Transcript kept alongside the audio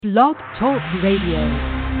Blog Talk Radio.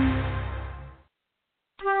 I'm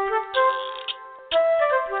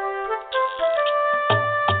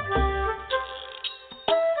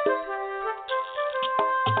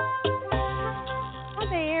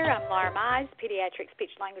Laura Mize, pediatric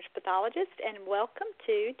speech-language pathologist, and welcome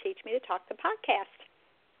to Teach Me to Talk, the podcast.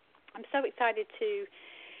 I'm so excited to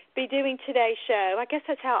be doing today's show. I guess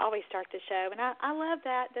that's how I always start the show, and I love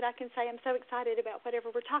that I can say I'm so excited about whatever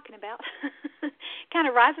we're talking about. Kind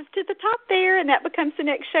of rises to the top there, and that becomes the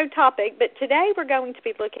next show topic. But today we're going to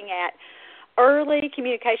be looking at early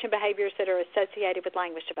communication behaviors that are associated with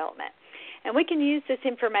language development. And we can use this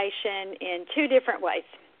information in two different ways.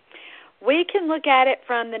 We can look at it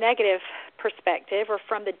from the negative perspective or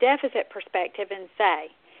from the deficit perspective and say,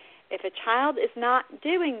 if a child is not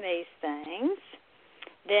doing these things,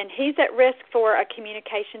 then he's at risk for a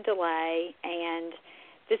communication delay, and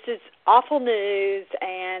this is awful news,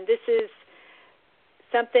 and this is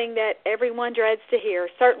something that everyone dreads to hear,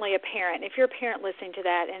 certainly a parent. If you're a parent listening to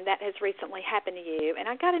that and that has recently happened to you, and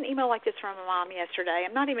I got an email like this from a mom yesterday.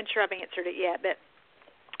 I'm not even sure I've answered it yet, but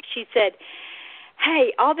she said,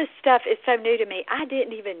 hey, all this stuff is so new to me. I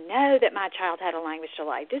didn't even know that my child had a language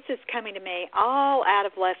delay. This is coming to me all out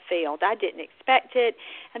of left field. I didn't expect it,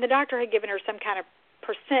 and the doctor had given her some kind of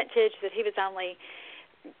percentage that he was only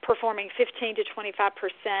performing 15 to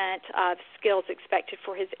 25% of skills expected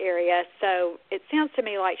for his area. So it sounds to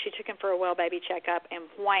me like she took him for a well baby checkup and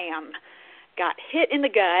wham, got hit in the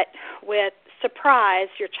gut with surprise,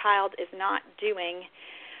 your child is not doing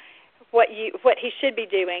what he should be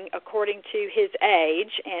doing according to his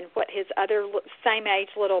age and what his other same age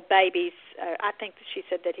little babies, I think that she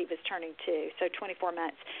said that he was turning 2, so 24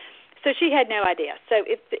 months. So she had no idea. So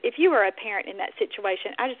if you are a parent in that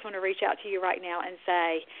situation, I just want to reach out to you right now and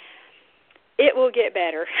say, it will get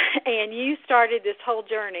better. And you started this whole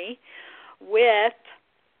journey with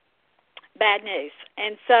bad news.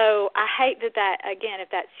 And so I hate that, again, if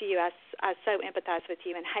that's you, I so empathize with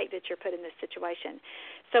you and hate that you're put in this situation.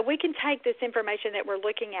 So we can take this information that we're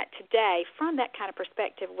looking at today from that kind of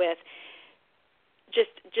perspective with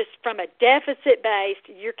just from a deficit-based,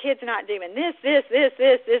 your kid's not doing this,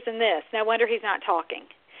 and this. No wonder he's not talking,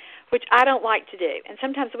 which I don't like to do. And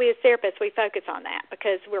sometimes we as therapists, we focus on that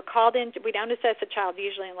because we're called in. We don't assess a child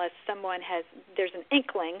usually unless there's an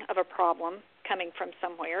inkling of a problem coming from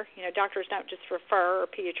somewhere. You know, doctors don't just refer, or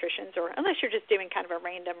pediatricians, or unless you're just doing kind of a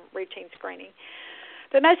random routine screening.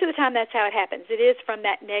 But most of the time that's how it happens. It is from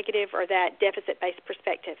that negative or that deficit-based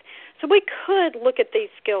perspective. So we could look at these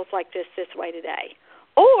skills like this way today.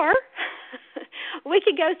 Or we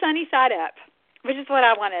could go sunny side up, which is what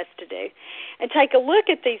I want us to do, and take a look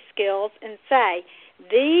at these skills and say,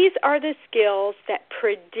 these are the skills that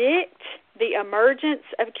predict the emergence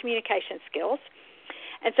of communication skills.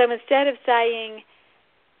 And so instead of saying,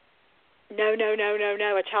 no,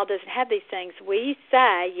 a child doesn't have these things, we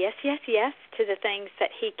say yes to the things that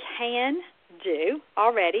he can do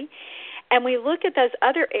already. And we look at those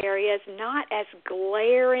other areas not as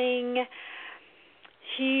glaring,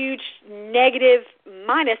 huge negative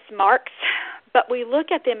minus marks, but we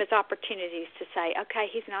look at them as opportunities to say, okay,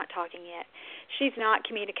 he's not talking yet. She's not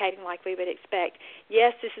communicating like we would expect.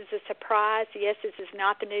 Yes, this is a surprise. Yes, this is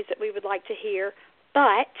not the news that we would like to hear,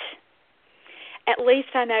 but at least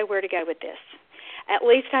I know where to go with this. At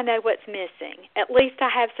least I know what's missing. At least I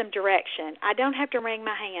have some direction. I don't have to wring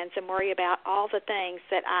my hands and worry about all the things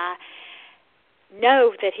that I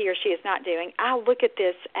know that he or she is not doing. I'll look at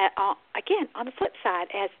this, again, on the flip side,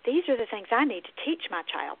 as these are the things I need to teach my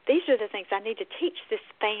child. These are the things I need to teach this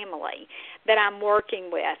family that I'm working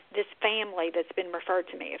with, this family that's been referred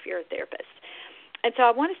to me if you're a therapist. And so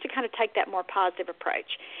I want us to kind of take that more positive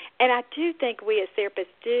approach. And I do think we as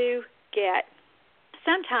therapists do get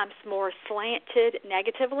sometimes more slanted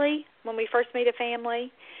negatively when we first meet a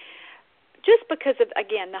family, just because of,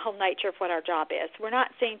 again, the whole nature of what our job is. We're not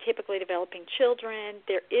seeing typically developing children.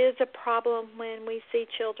 There is a problem when we see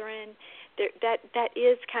children. That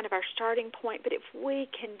is kind of our starting point. But if we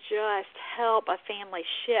can just help a family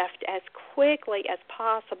shift as quickly as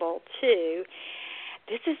possible to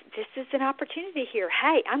this is an opportunity here.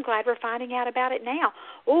 Hey, I'm glad we're finding out about it now.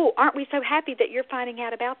 Oh, aren't we so happy that you're finding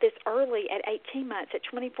out about this early at 18 months, at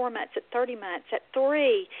 24 months, at 30 months, at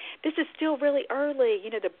 3? This is still really early. You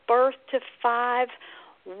know, the birth to 5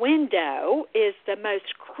 window is the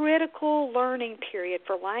most critical learning period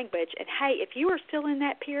for language. And, hey, if you are still in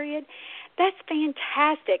that period, that's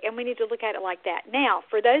fantastic, and we need to look at it like that. Now,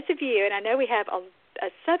 for those of you, and I know we have a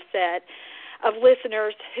subset of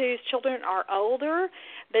listeners whose children are older,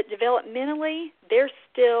 but developmentally, they're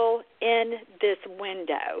still in this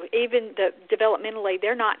window. Even developmentally,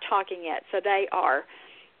 they're not talking yet, so they are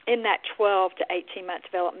in that 12 to 18-month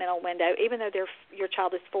developmental window, even though your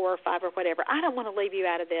child is 4 or 5 or whatever, I don't want to leave you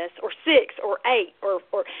out of this, or 6 or 8, or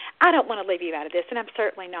I don't want to leave you out of this, and I'm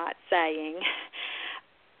certainly not saying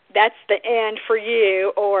that's the end for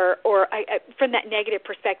you or from that negative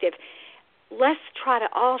perspective. Let's try to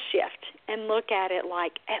all shift and look at it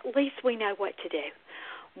like at least we know what to do.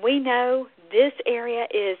 We know this area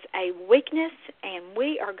is a weakness, and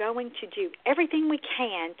we are going to do everything we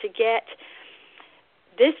can to get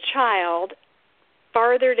this child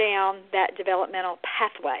further down that developmental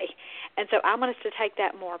pathway. And so I want us to take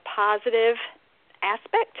that more positive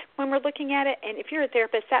aspect when we're looking at it. And if you're a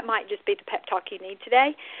therapist, that might just be the pep talk you need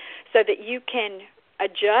today so that you can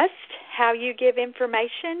adjust how you give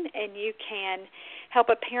information and you can help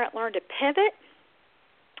a parent learn to pivot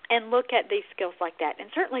and look at these skills like that. And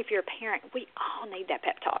certainly if you're a parent, we all need that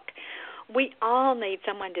pep talk. We all need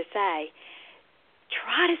someone to say,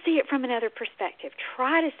 try to see it from another perspective.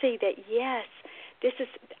 Try to see that, yes,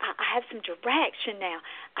 I have some direction now.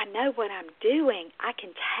 I know what I'm doing. I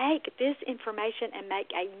can take this information and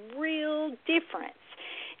make a real difference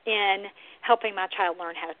in helping my child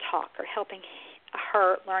learn how to talk or helping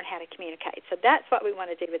her learn how to communicate. So that's what we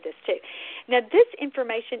want to do with this too. Now, this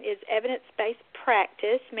information is evidence-based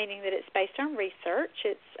practice, meaning that it's based on research.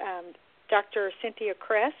 It's Dr. Cynthia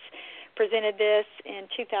Cress presented this in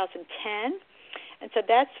 2010, and so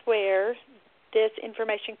that's where this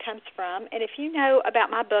information comes from. And if you know about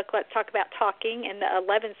my book, Let's Talk About Talking, and the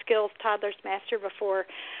 11 skills toddlers master before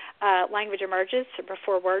language emerges, or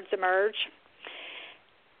before words emerge,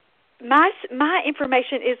 my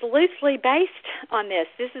information is loosely based on this.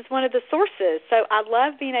 This is one of the sources. So I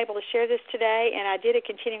love being able to share this today, and I did a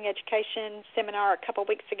continuing education seminar a couple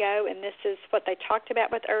weeks ago, and this is what they talked about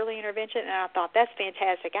with early intervention, and I thought, that's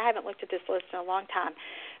fantastic. I haven't looked at this list in a long time,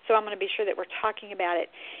 so I'm going to be sure that we're talking about it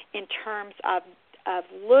in terms of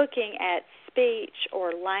looking at speech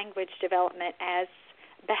or language development as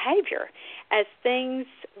behavior, as things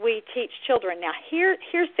we teach children. Now,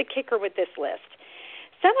 here's the kicker with this list.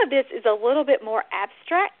 Some of this is a little bit more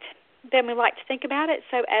abstract than we like to think about it.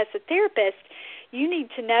 So as a therapist, you need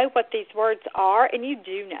to know what these words are, and you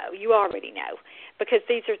do know. You already know, because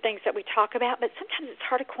these are things that we talk about, but sometimes it's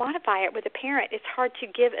hard to quantify it with a parent. It's hard to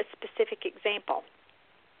give a specific example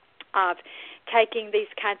of taking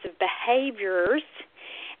these kinds of behaviors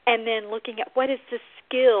and then looking at what is the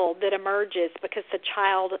skill that emerges because the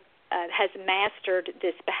child has mastered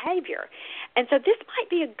this behavior. And so this might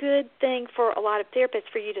be a good thing for a lot of therapists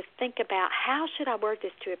for you to think about. How should I word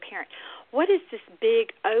this to a parent? What is this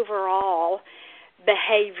big overall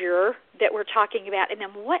behavior that we're talking about? And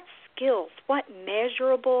then what skills, what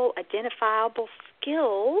measurable, identifiable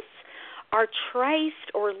skills are traced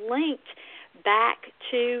or linked back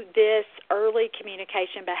to this early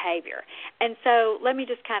communication behavior? And so let me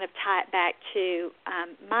just kind of tie it back to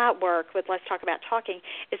my work with Let's Talk About Talking,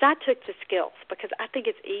 is I took the skills because I think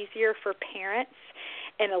it's easier for parents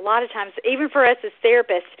and a lot of times even for us as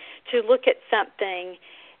therapists to look at something.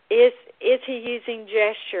 Is he using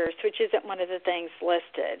gestures, which isn't one of the things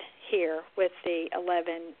listed here with the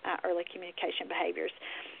 11 early communication behaviors.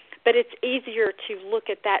 But it's easier to look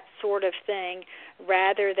at that sort of thing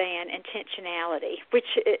rather than intentionality, which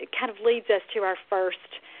it kind of leads us to our first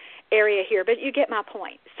area here. But you get my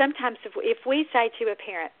point. Sometimes if we say to a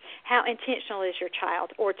parent, how intentional is your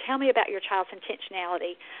child, or tell me about your child's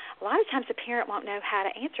intentionality, a lot of times a parent won't know how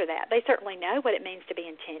to answer that. They certainly know what it means to be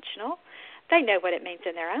intentional. They know what it means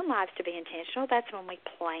in their own lives to be intentional. That's when we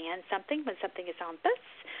plan something, when something is on us,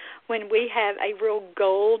 when we have a real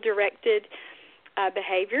goal-directed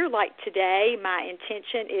behavior. Like today, my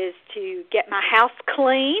intention is to get my house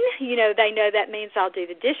clean. You know, they know that means I'll do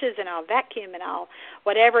the dishes and I'll vacuum and I'll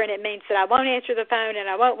whatever, and it means that I won't answer the phone and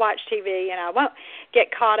I won't watch TV and I won't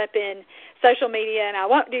get caught up in social media and I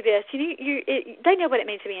won't do this. They know what it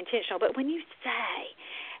means to be intentional. But when you say,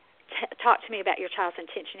 talk to me about your child's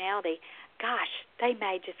intentionality, gosh, they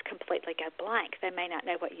may just completely go blank. They may not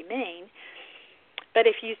know what you mean. But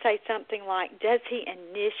if you say something like, does he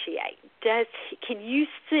initiate? Can you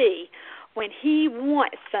see when he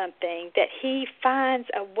wants something that he finds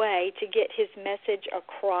a way to get his message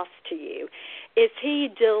across to you? Is he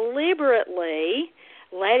deliberately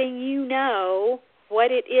letting you know what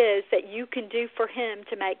it is that you can do for him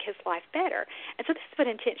to make his life better? And so this is what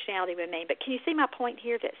intentionality would mean. But can you see my point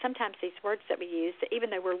here that sometimes these words that we use, that even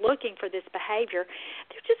though we're looking for this behavior,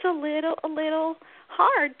 they're just a little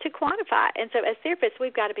hard to quantify. And so as therapists,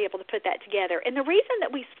 we've got to be able to put that together. And the reason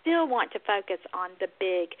that we still want to focus on the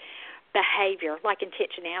big behavior, like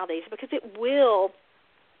intentionality, is because it will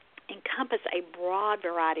encompass a broad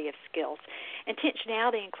variety of skills.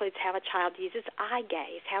 Intentionality includes how a child uses eye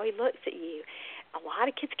gaze, how he looks at you. A lot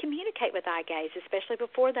of kids communicate with eye gaze, especially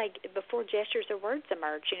before gestures or words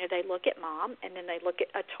emerge. They look at mom, and then they look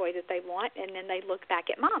at a toy that they want, and then they look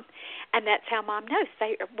back at mom. And that's how mom knows.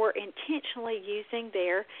 They were intentionally using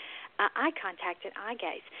their eye contact and eye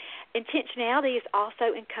gaze. Intentionality is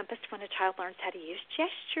also encompassed when a child learns how to use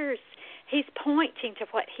gestures. He's pointing to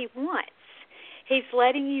what he wants. He's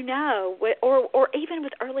letting you know, or even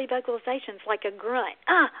with early vocalizations like a grunt,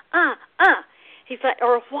 He's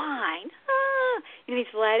or a whine,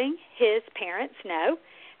 he's letting his parents know,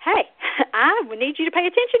 hey, I need you to pay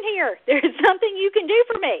attention here. There's something you can do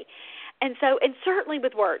for me. And certainly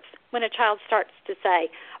with words, when a child starts to say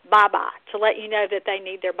bye-bye, to let you know that they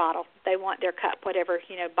need their bottle, they want their cup, whatever,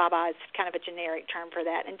 bye-bye is kind of a generic term for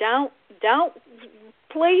that. And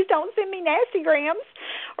please don't send me nasty grams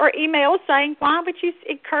or emails saying, why would you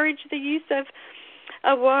encourage the use of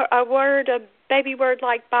a baby word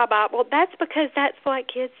like bye-bye? Well, that's because that's what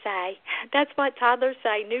kids say. That's what toddlers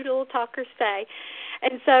say, noodle talkers say.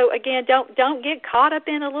 And so, again, don't get caught up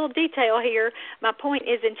in a little detail here. My point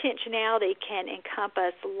is intentionality can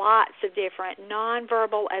encompass lots of different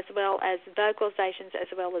nonverbal as well as vocalizations as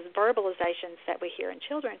well as verbalizations that we hear in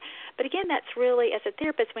children. But, again, that's really, as a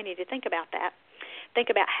therapist, we need to think about that. Think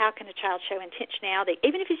about how can a child show intentionality,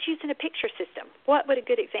 even if he's using a picture system. What would a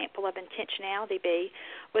good example of intentionality be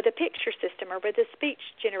with a picture system or with a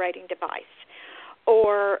speech-generating device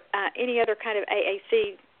or any other kind of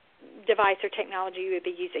AAC device or technology you would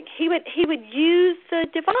be using? He would use the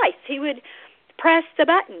device. He would press the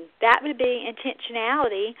button. That would be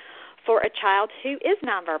intentionality for a child who is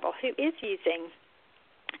nonverbal, who is using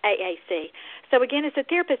AAC. So, again, as a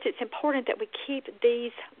therapist, it's important that we keep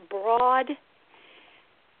these broad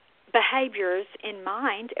behaviors in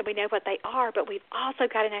mind, and we know what they are, but we've also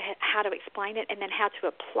got to know how to explain it and then how to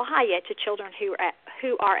apply it to children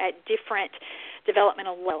who are at different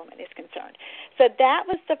developmental element is concerned. So that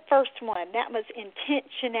was the first one. That was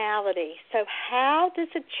intentionality. So how does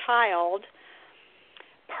a child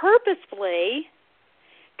purposefully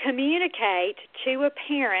communicate to a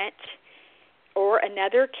parent or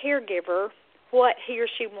another caregiver what he or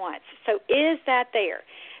she wants? So is that there?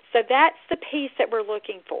 So that's the piece that we're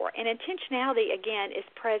looking for. And intentionality, again, is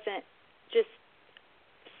present just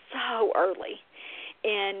so early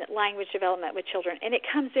in language development with children, and it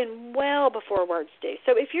comes in well before words do.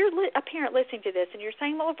 So if you're a parent listening to this and you're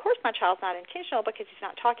saying, well, of course my child's not intentional because he's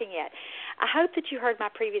not talking yet, I hope that you heard my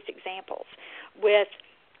previous examples with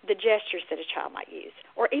the gestures that a child might use,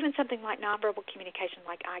 or even something like nonverbal communication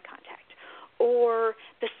like eye contact, or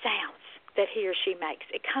the sounds that he or she makes.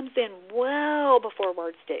 It comes in well before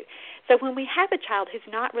words do. So when we have a child who's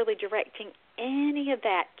not really directing any of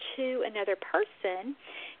that to another person,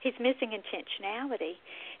 he's missing intentionality.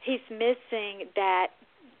 He's missing that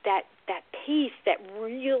piece that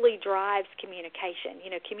really drives communication.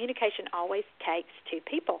 Communication always takes two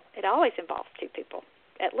people. It always involves two people,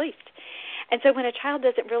 at least. And so when a child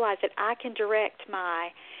doesn't realize that I can direct my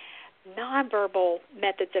nonverbal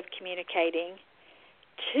methods of communicating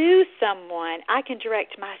to someone, I can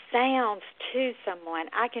direct my sounds to someone,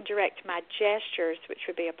 I can direct my gestures, which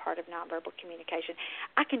would be a part of nonverbal communication,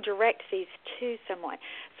 I can direct these to someone.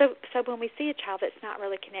 So when we see a child that's not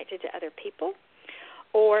really connected to other people,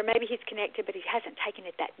 or maybe he's connected but he hasn't taken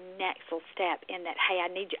it that next little step in that, hey,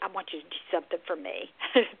 I want you to do something for me.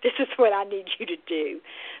 This is what I need you to do.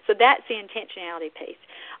 So that's the intentionality piece.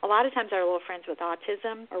 A lot of times our little friends with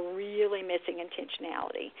autism are really missing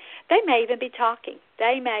intentionality. They may even be talking.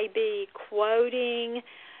 They may be quoting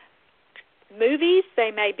movies.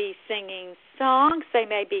 They may be singing songs. They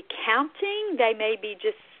may be counting. They may be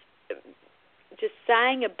just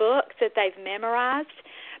saying a book that they've memorized.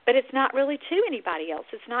 But it's not really to anybody else.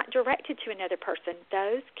 It's not directed to another person.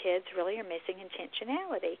 Those kids really are missing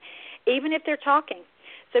intentionality, even if they're talking.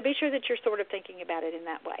 So be sure that you're sort of thinking about it in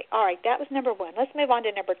that way. All right, that was number one. Let's move on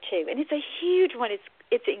to number two, and it's a huge one.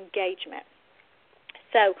 It's engagement.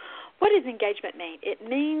 So what does engagement mean? It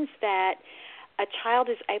means that a child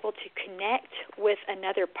is able to connect with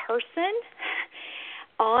another person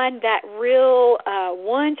on that real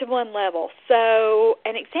one-to-one level. So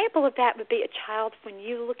an example of that would be a child, when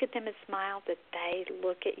you look at them and smile, that they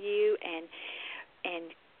look at you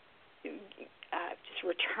and just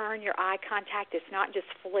return your eye contact. It's not just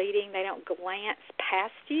fleeting. They don't glance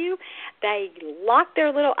past you. They lock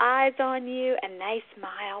their little eyes on you, and they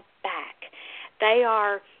smile back. They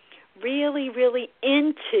are really, really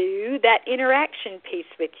into that interaction piece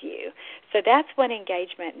with you. So that's what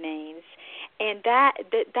engagement means. And that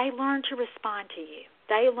they learn to respond to you.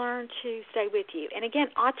 They learn to stay with you. And again,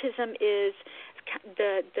 autism is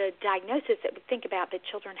the diagnosis that we think about that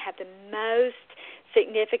children have the most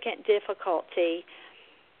significant difficulty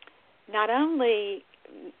not only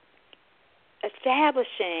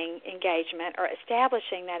establishing engagement or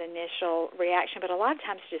establishing that initial reaction, but a lot of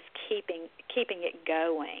times just keeping it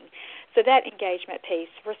going. So that engagement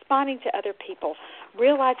piece, responding to other people,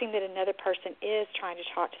 realizing that another person is trying to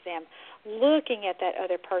talk to them, looking at that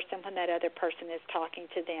other person when that other person is talking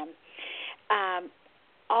to them.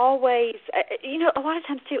 Always, a lot of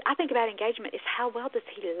times, too, I think about engagement is how well does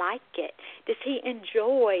he like it? Does he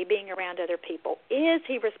enjoy being around other people? Is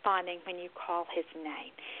he responding when you call his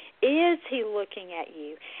name? Is he looking at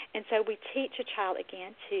you? And so we teach a child,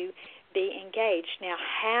 again, to be engaged. Now,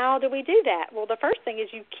 how do we do that? Well, the first thing is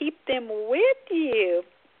you keep them with you.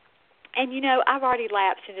 And, I've already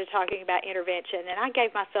lapsed into talking about intervention, and I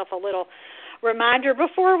gave myself a little reminder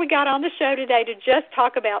before we got on the show today to just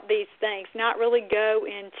talk about these things, not really go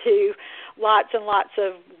into lots and lots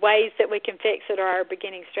of ways that we can fix it or our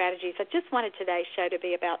beginning strategies. I just wanted today's show to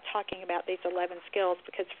be about talking about these 11 skills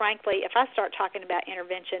because, frankly, if I start talking about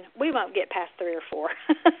intervention, we won't get past 3 or 4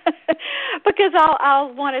 because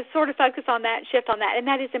I'll want to sort of focus on that and shift on that, and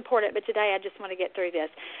that is important, but today I just want to get through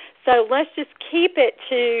this. So let's just keep it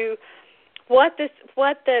to what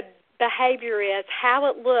the behavior is, how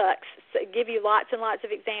it looks, so give you lots and lots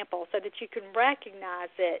of examples so that you can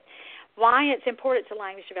recognize it, why it's important to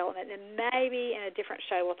language development, and maybe in a different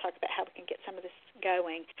show we'll talk about how we can get some of this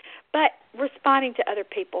going. But responding to other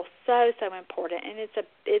people, so important, and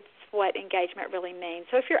it's what engagement really means.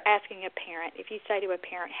 So if you're asking a parent, if you say to a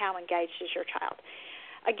parent, how engaged is your child?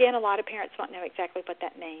 Again, a lot of parents won't know exactly what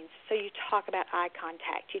that means. So you talk about eye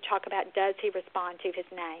contact. You talk about does he respond to his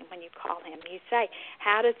name when you call him. You say,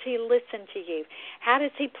 how does he listen to you? How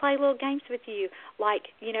does he play little games with you?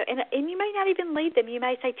 And you may not even lead them. You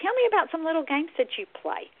may say, tell me about some little games that you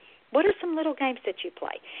play. What are some little games that you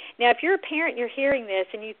play? Now, if you're a parent, you're hearing this,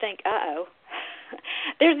 and you think, uh-oh,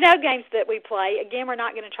 there's no games that we play. Again, we're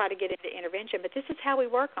not going to try to get into intervention, but this is how we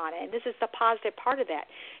work on it, and this is the positive part of that.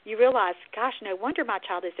 You realize, gosh, no wonder my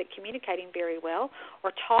child isn't communicating very well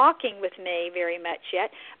or talking with me very much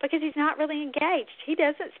yet because he's not really engaged. He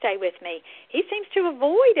doesn't stay with me. He seems to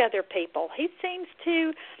avoid other people. He seems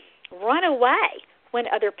to run away when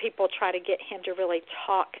other people try to get him to really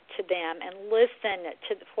talk to them and listen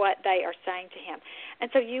to what they are saying to him. And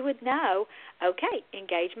so you would know, okay,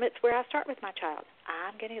 engagement's where I start with my child.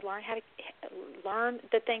 I'm going to learn how to learn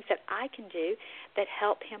the things that I can do that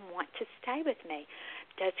help him want to stay with me.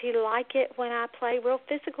 Does he like it when I play real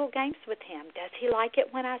physical games with him? Does he like it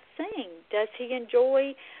when I sing? Does he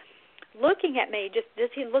enjoy looking at me? Does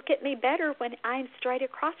he look at me better when I'm straight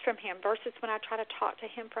across from him versus when I try to talk to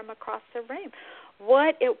him from across the room?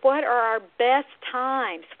 What are our best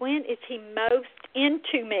times? When is he most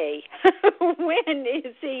into me? When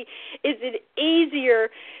is it easier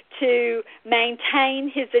to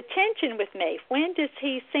maintain his attention with me? When does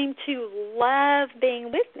he seem to love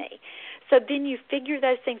being with me? So then you figure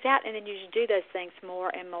those things out, and then you just do those things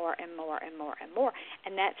more and more and more and more and more,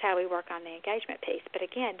 and that's how we work on the engagement piece. But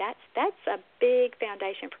again, that's a big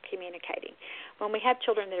foundation for communicating. When we have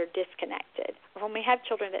children that are disconnected, or when we have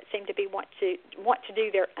children that seem to want to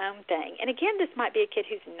do their own thing, and again, this might be a kid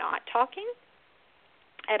who's not talking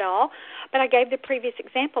at all, but I gave the previous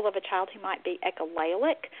example of a child who might be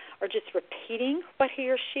echolalic or just repeating what he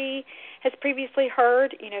or she has previously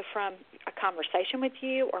heard, from a conversation with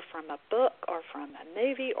you or from a book or from a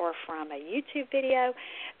movie or from a YouTube video.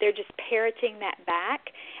 They're just parroting that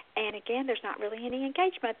back, and again, there's not really any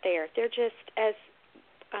engagement there. They're just, as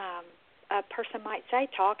a person might say,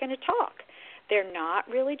 talking to talk. They're not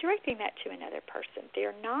really directing that to another person.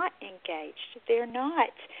 They're not engaged. They're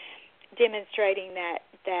not demonstrating that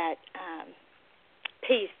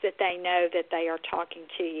piece that they know that they are talking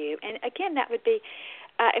to you. And again, that would be,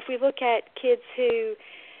 if we look at kids who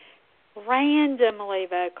randomly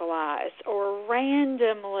vocalize or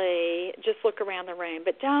randomly just look around the room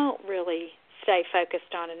but don't really stay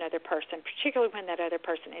focused on another person, particularly when that other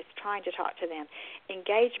person is trying to talk to them.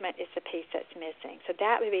 Engagement is the piece that's missing. So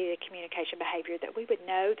that would be the communication behavior that we would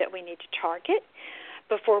know that we need to target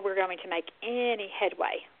before we're going to make any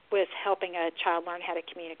headway with helping a child learn how to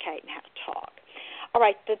communicate and how to talk. All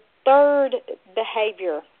right, the third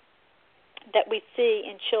behavior that we see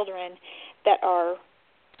in children that are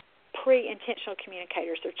pre-intentional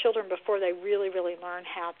communicators, they're children before they really, really learn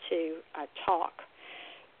how to talk.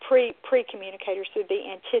 Pre-communicators would be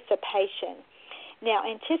anticipation. Now,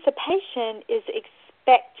 anticipation is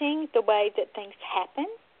expecting the way that things happen.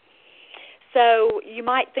 So you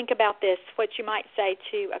might think about this, what you might say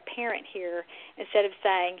to a parent here, instead of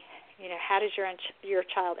saying, how does your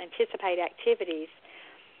child anticipate activities?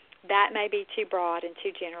 That may be too broad and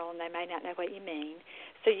too general, and they may not know what you mean.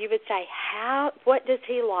 So you would say, what does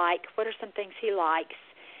he like? What are some things he likes?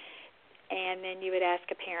 And then you would ask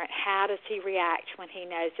a parent, how does he react when he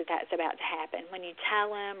knows that that's about to happen? When you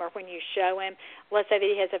tell him or when you show him, let's say that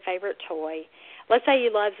he has a favorite toy. Let's say he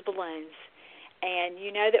loves balloons. And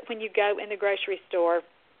you know that when you go in the grocery store,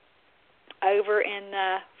 over in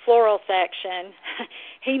the floral section,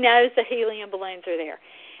 he knows the helium balloons are there.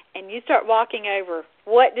 And you start walking over,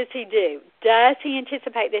 what does he do? Does he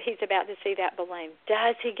anticipate that he's about to see that balloon?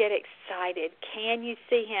 Does he get excited? Can you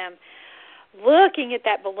see him looking at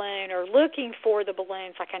that balloon or looking for the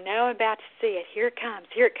balloons, like, I know I'm about to see it. Here it comes,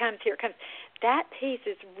 here it comes, here it comes. That piece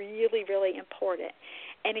is really, really important.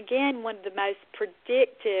 And again, one of the most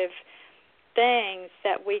predictive things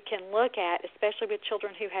that we can look at, especially with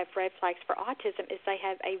children who have red flags for autism, is they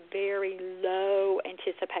have a very low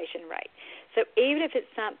anticipation rate. So even if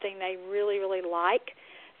it's something they really, really like,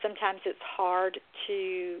 sometimes it's hard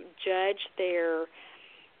to judge their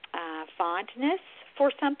fondness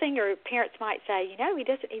for something, or parents might say, he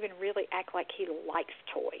doesn't even really act like he likes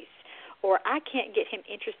toys. Or I can't get him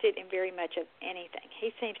interested in very much of anything.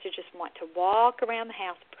 He seems to just want to walk around the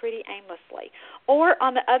house pretty aimlessly. Or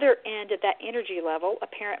on the other end of that energy level, a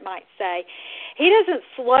parent might say, he doesn't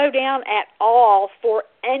slow down at all for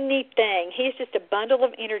anything. He's just a bundle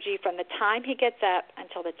of energy from the time he gets up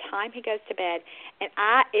until the time he goes to bed. And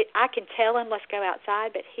I can tell him, let's go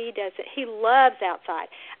outside, but he doesn't. He loves outside.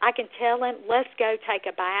 I can tell him, let's go take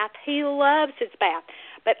a bath. He loves his bath.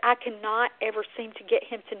 But I cannot ever seem to get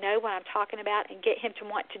him to know what I'm talking about and get him to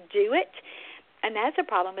want to do it. And that's a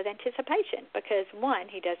problem with anticipation because, one,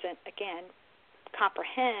 he doesn't, again,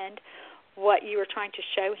 comprehend what you are trying to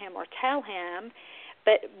show him or tell him.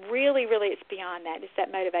 But really, really, it's beyond that. It's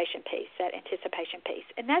that motivation piece, that anticipation piece.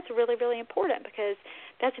 And that's really, really important because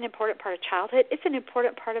that's an important part of childhood. It's an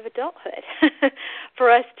important part of adulthood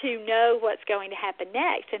for us to know what's going to happen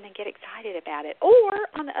next and then get excited about it. Or,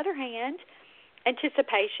 on the other hand,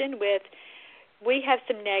 anticipation we have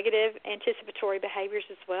some negative anticipatory behaviors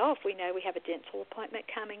as well. If we know we have a dental appointment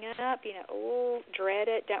coming up, dread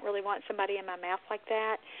it, don't really want somebody in my mouth like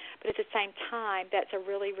that. But at the same time, that's a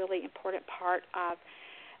really, really important part of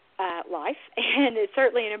life, and it's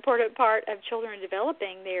certainly an important part of children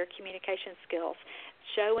developing their communication skills,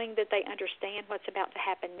 showing that they understand what's about to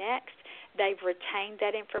happen next. They've retained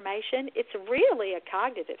that information. It's really a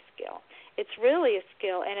cognitive skill. It's really a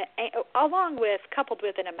skill, and coupled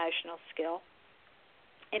with an emotional skill,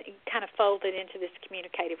 and it kind of folded into this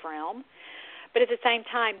communicative realm. But at the same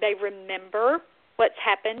time, they remember what's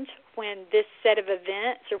happened when this set of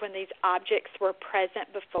events or when these objects were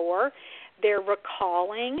present before. They're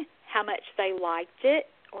recalling how much they liked it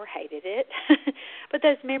or hated it, but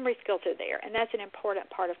those memory skills are there, and that's an important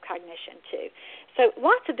part of cognition too. So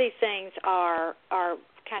lots of these things are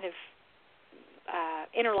kind of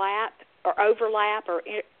interlap or overlap or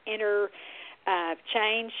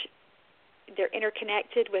interchange. They're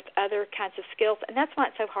interconnected with other kinds of skills, and that's why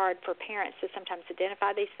it's so hard for parents to sometimes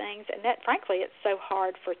identify these things, and that, frankly, it's so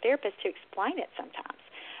hard for therapists to explain it sometimes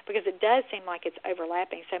because it does seem like it's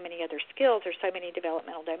overlapping so many other skills or so many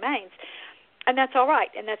developmental domains. And that's all right,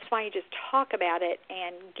 and that's why you just talk about it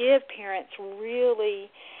and give parents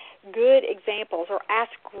really good examples or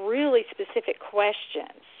ask really specific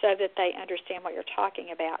questions so that they understand what you're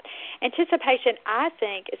talking about. Anticipation, I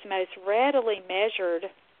think, is most readily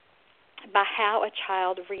measured by how a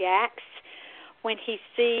child reacts when he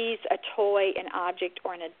sees a toy, an object,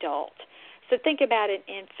 or an adult. So think about an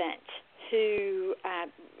infant who,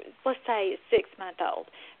 let's say, is 6-month-old,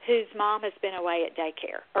 whose mom has been away at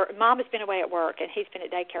daycare, or mom has been away at work and he's been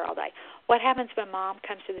at daycare all day. What happens when mom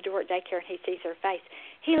comes to the door at daycare and he sees her face?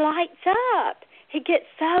 He lights up. He gets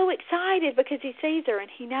so excited because he sees her and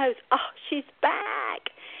he knows, she's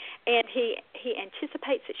back. And he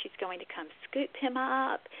anticipates that she's going to come scoop him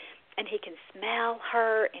up, and he can smell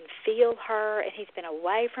her and feel her, and he's been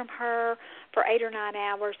away from her for 8 or 9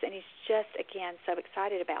 hours, and he's just, again, so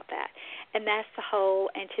excited about that. And that's the whole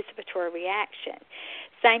anticipatory reaction.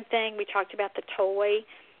 Same thing, we talked about the toy,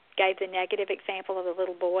 gave the negative example of the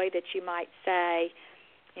little boy that you might say,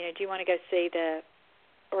 do you want to go see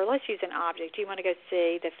or let's use an object. Do you want to go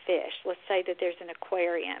see the fish? Let's say that there's an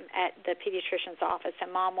aquarium at the pediatrician's office,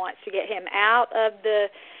 and mom wants to get him out of the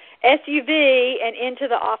SUV and into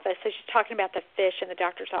the office. So she's talking about the fish in the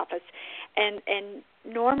doctor's office. And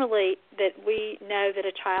normally that we know that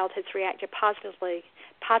a child has reacted positively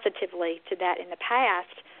to that in the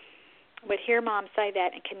past, would hear Mom say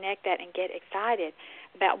that and connect that and get excited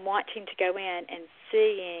about wanting to go in and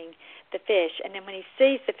seeing the fish. And then when he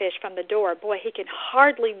sees the fish from the door, boy, he can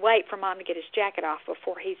hardly wait for Mom to get his jacket off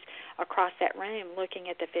before he's across that room looking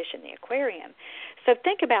at the fish in the aquarium. So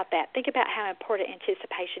think about that. Think about how important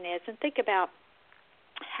anticipation is, and think about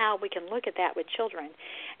how we can look at that with children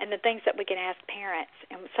and the things that we can ask parents.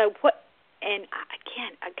 And so and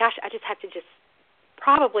again, gosh, I just have to just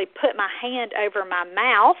probably put my hand over my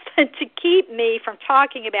mouth to keep me from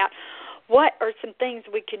talking about what are some things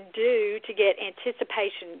we can do to get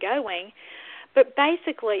anticipation going. But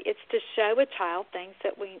basically, it's to show a child things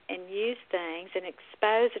and use things and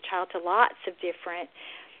expose a child to lots of different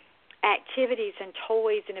activities and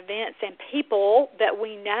toys and events and people that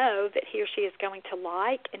we know that he or she is going to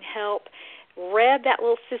like, and help rev that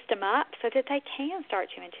little system up so that they can start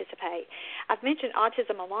to anticipate. I've mentioned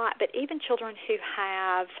autism a lot, but even children who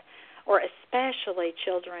have, or especially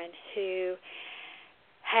children who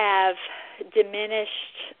have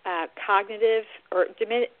diminished cognitive, or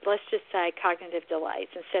let's just say cognitive delays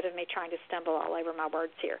instead of me trying to stumble all over my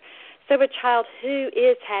words here. So a child who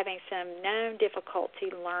is having some known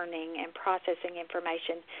difficulty learning and processing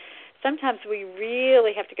information, sometimes we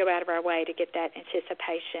really have to go out of our way to get that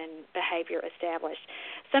anticipation behavior established.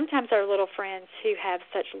 Sometimes our little friends who have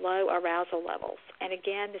such low arousal levels, and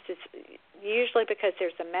again, this is usually because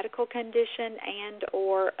there's a medical condition and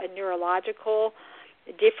or a neurological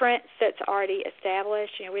difference that's already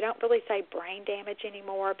established. We don't really say brain damage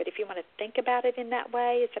anymore, but if you want to think about it in that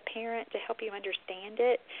way as a parent to help you understand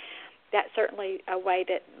it, that's certainly a way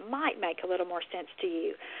that might make a little more sense to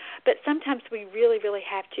you. But sometimes we really, really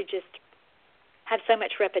have to just have so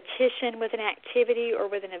much repetition with an activity or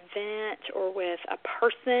with an event or with a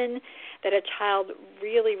person that a child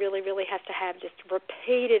really, really, really has to have just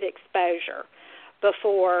repeated exposure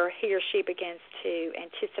before he or she begins to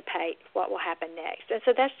anticipate what will happen next. And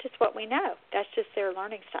so that's just what we know. That's just their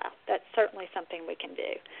learning style. That's certainly something we can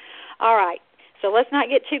do. All right, so let's not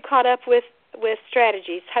get too caught up with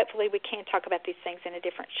strategies. Hopefully we can talk about these things in a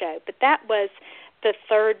different show. But that was the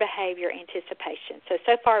third behavior, anticipation.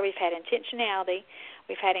 So far we've had intentionality,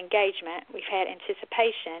 we've had engagement, we've had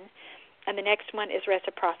anticipation, and the next one is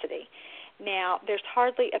reciprocity. Now, there's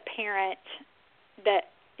hardly a parent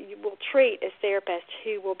that you will treat as therapists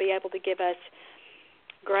who will be able to give us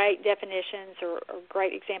great definitions or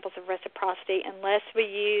great examples of reciprocity unless we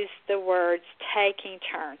use the words taking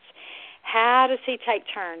turns. How does he take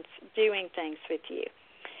turns doing things with you?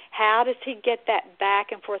 How does he get that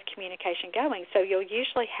back and forth communication going? So you'll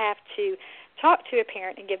usually have to talk to a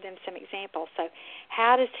parent and give them some examples. So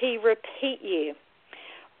how does he repeat you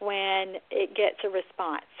when it gets a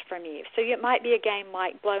response from you? So it might be a game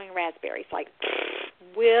like blowing raspberries, like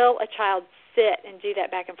will a child sit and do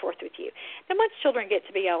that back and forth with you? Then once children get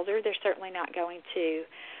to be older, they're certainly not going to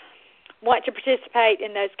want to participate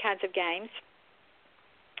in those kinds of games,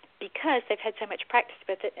 because they've had so much practice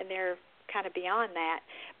with it and they're kind of beyond that.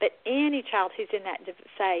 But any child who's in that,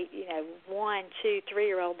 say, 1, 2,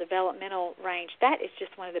 3-year-old developmental range, that is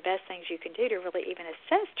just one of the best things you can do to really even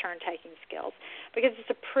assess turn-taking skills, because it's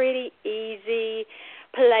a pretty easy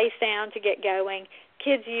play sound to get going.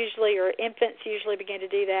 Kids usually, or infants usually, begin to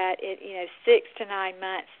do that at 6 to 9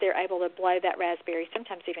 months. They're able to blow that raspberry,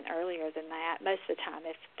 sometimes even earlier than that. Most of the time,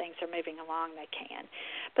 if things are moving along, they can.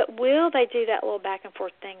 But will they do that little back and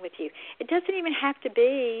forth thing with you? It doesn't even have to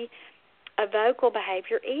be a vocal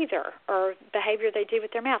behavior either, or behavior they do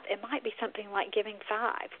with their mouth. It might be something like giving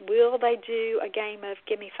 5. Will they do a game of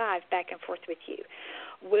give me 5 back and forth with you?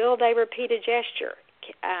 Will they repeat a gesture,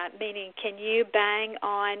 meaning can you bang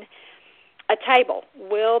on a table?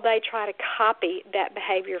 Will they try to copy that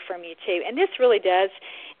behavior from you too? And this really does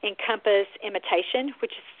encompass imitation,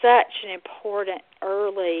 which is such an important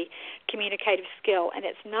early communicative skill. And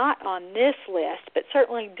it's not on this list, but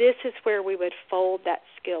certainly this is where we would fold that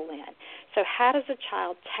skill in. So how does a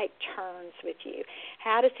child take turns with you?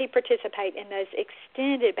 How does he participate in those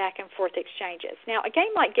extended back and forth exchanges? Now, a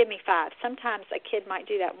game like Give Me 5, sometimes a kid might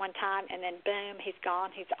do that one time and then boom, he's gone,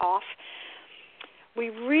 he's off. We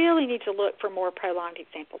really need to look for more prolonged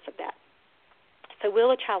examples of that. So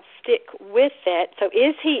will a child stick with it? So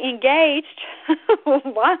is he engaged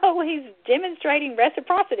while he's demonstrating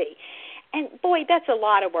reciprocity? And, boy, that's a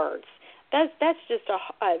lot of words. That's just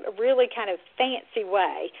a really kind of fancy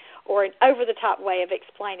way, or an over-the-top way of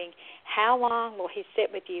explaining how long will he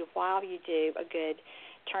sit with you while you do a good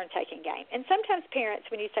turn-taking game. And sometimes parents,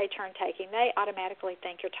 when you say turn-taking, they automatically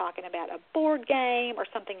think you're talking about a board game or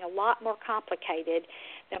something a lot more complicated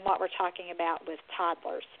than what we're talking about with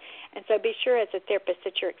toddlers. And so be sure as a therapist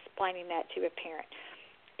that you're explaining that to a parent.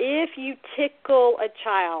 If you tickle a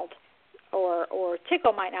child or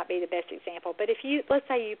tickle might not be the best example. But if you, let's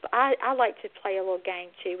say I like to play a little game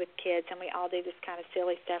too with kids, and we all do this kind of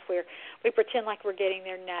silly stuff where we pretend like we're getting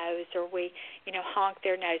their nose, or we, honk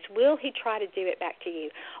their nose. Will he try to do it back to you?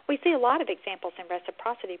 We see a lot of examples in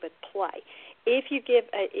reciprocity with play. If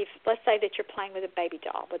let's say that you're playing with a baby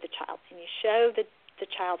doll with a child, and you show the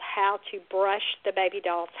child how to brush the baby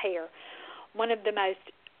doll's hair, one of the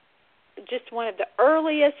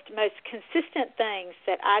earliest, most consistent things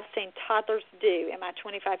that I've seen toddlers do in my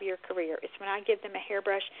 25-year career is when I give them a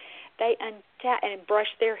hairbrush, and brush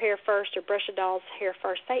their hair first or brush a doll's hair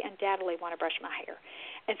first, they undoubtedly want to brush my hair.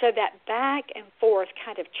 And so that back and forth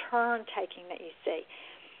kind of turn-taking that you see,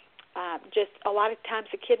 just a lot of times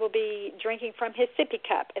the kid will be drinking from his sippy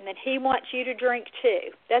cup, and then he wants you to drink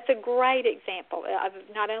too. That's a great example of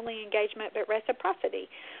not only engagement but reciprocity,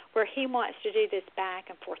 where he wants to do this back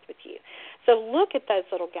and forth with you. So look at those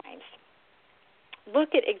little games.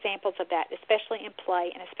 Look at examples of that, especially in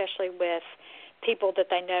play and especially with people that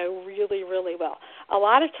they know really, really well. A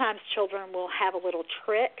lot of times children will have a little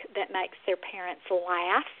trick that makes their parents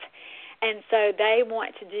laugh, and so they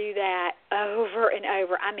want to do that over and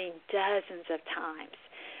over, dozens of times.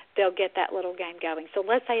 They'll get that little game going. So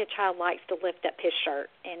let's say a child likes to lift up his shirt,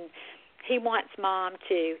 and he wants mom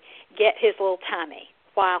to get his little tummy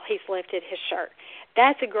while he's lifted his shirt.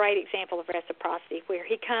 That's a great example of reciprocity, where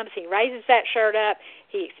he comes, he raises that shirt up,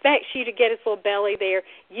 he expects you to get his little belly there,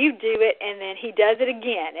 you do it, and then he does it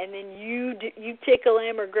again, and then you tickle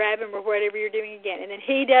him or grab him or whatever you're doing again, and then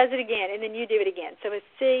he does it again, and then you do it again. So it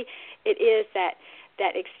is that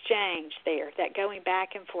exchange there, that going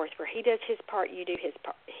back and forth, where he does his part, you do his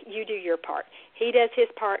part, you do your part. He does his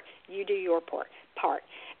part, you do your part.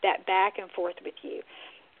 That back and forth with you.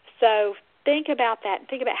 So think about that.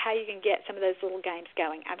 Think about how you can get some of those little games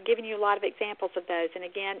going. I've given you a lot of examples of those. And,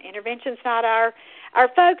 again, intervention's not our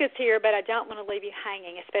focus here, but I don't want to leave you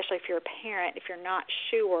hanging, especially if you're a parent. If you're not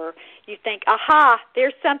sure, you think, aha,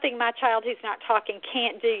 there's something my child who's not talking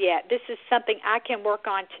can't do yet. This is something I can work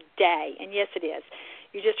on today. And, yes, it is.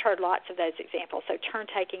 You just heard lots of those examples. So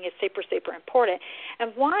turn-taking is super, super important.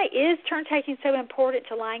 And why is turn-taking so important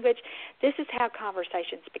to language? This is how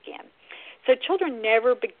conversations begin. So children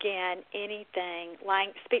never begin anything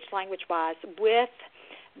speech-language-wise with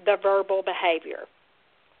the verbal behavior.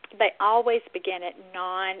 They always begin it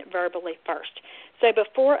non-verbally first. So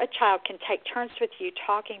before a child can take turns with you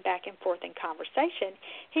talking back and forth in conversation,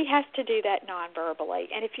 he has to do that non-verbally.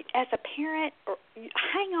 And if you, as a parent,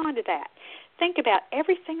 hang on to that. Think about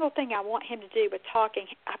every single thing I want him to do with talking.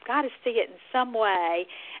 I've got to see it in some way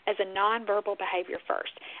as a nonverbal behavior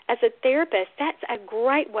first. As a therapist, that's a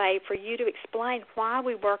great way for you to explain why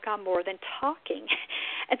we work on more than talking.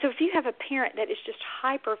 And so if you have a parent that is just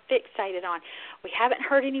hyper-fixated on, we haven't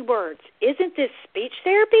heard any words, isn't this speech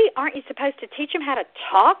therapy? Aren't you supposed to teach them how to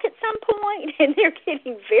talk at some point? And they're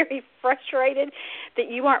getting very frustrated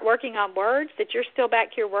that you aren't working on words, that you're still back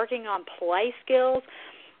here working on play skills,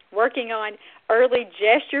 working on early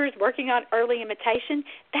gestures, working on early imitation.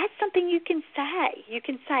 That's something you can say. You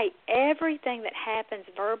can say everything that happens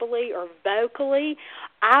verbally or vocally,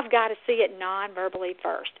 I've got to see it non-verbally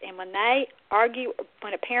first. And when they argue,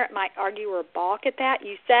 when a parent might argue or balk at that,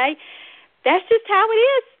 you say, that's just how it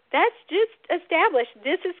is. That's just established.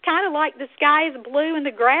 This is kind of like the sky is blue and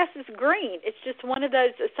the grass is green. It's just one of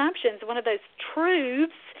those assumptions, one of those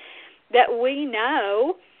truths that we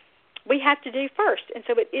know we have to do first. And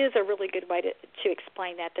so it is a really good way to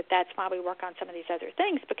explain that's why we work on some of these other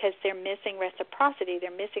things, because they're missing reciprocity. They're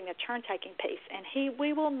missing the turn-taking piece. And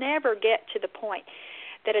we will never get to the point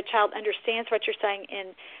that a child understands what you're saying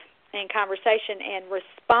in conversation and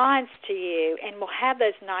responds to you and will have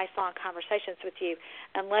those nice long conversations with you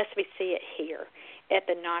unless we see it here at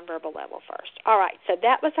the nonverbal level first. All right, so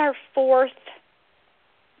that was our fourth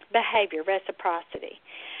behavior, reciprocity.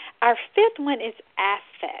 Our fifth one is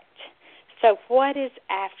affect. So what is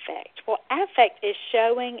affect? Well, affect is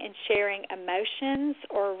showing and sharing emotions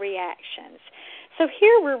or reactions. So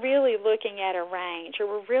here we're really looking at a range, or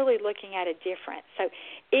we're really looking at a difference. So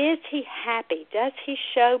is he happy? Does he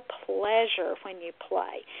show pleasure when you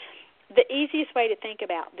play? The easiest way to think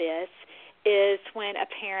about this is when a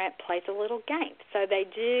parent plays a little game. So they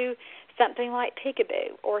do something like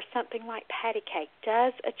peekaboo or something like patty cake.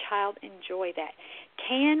 Does a child enjoy that?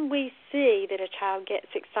 Can we see that a child gets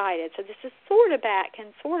excited? So this is sort of back and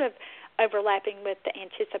sort of overlapping with the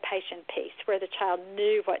anticipation piece, where the child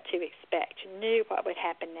knew what to expect, knew what would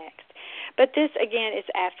happen next. But this, again, is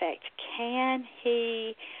affect. Can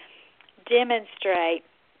he demonstrate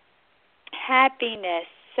happiness,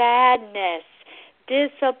 sadness,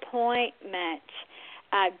 disappointment,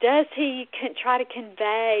 Does he try to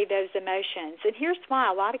convey those emotions? And here's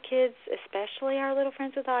why. A lot of kids, especially our little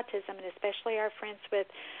friends with autism and especially our friends with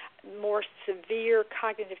more severe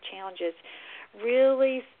cognitive challenges,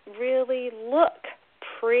 really, really look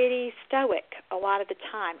pretty stoic a lot of the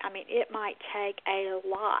time. I mean, it might take a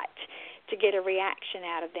lot to get a reaction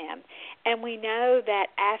out of them. And we know that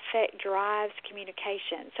affect drives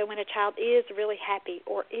communication. So when a child is really happy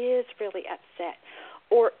or is really upset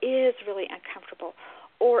or is really uncomfortable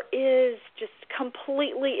or is just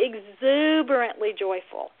completely exuberantly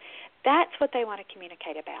joyful, that's what they want to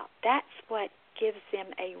communicate about. That's what gives them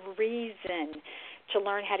a reason to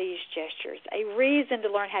learn how to use gestures, a reason to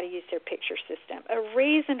learn how to use their picture system, a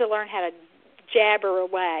reason to learn how to jabber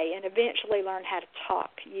away and eventually learn how to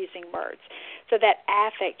talk using words. So that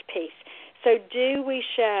affect piece. So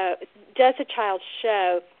does a child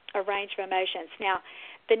show a range of emotions? Now,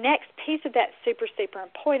 the next piece of that super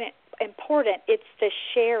important, it's the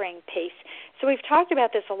sharing piece. So we've talked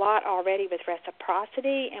about this a lot already with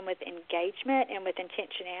reciprocity and with engagement and with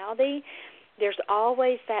intentionality. There's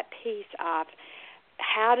always that piece of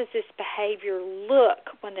how does this behavior look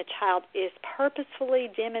when the child is purposefully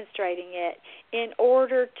demonstrating it in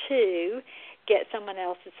order to get someone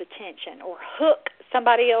else's attention or hook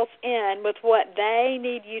somebody else in with what they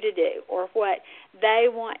need you to do or what they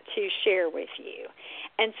want to share with you.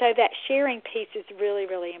 And so that sharing piece is really,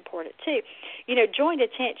 really important too. You know, joint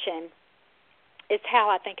attention is how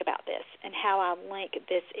I think about this and how I link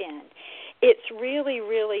this in. It's really,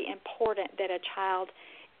 really important that a child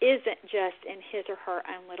isn't just in his or her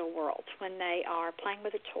own little world when they are playing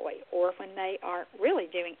with a toy or when they are really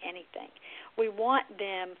doing anything. We want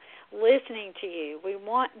them listening to you. We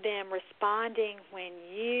want them responding when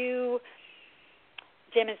you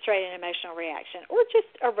demonstrate an emotional reaction or just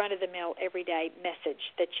a run-of-the-mill everyday message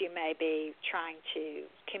that you may be trying to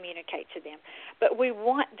communicate to them. But we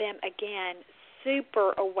want them, again,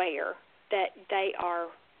 super aware that they are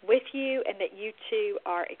with you and that you two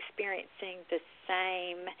are experiencing the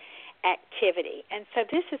same activity. And so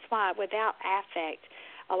this is why without affect,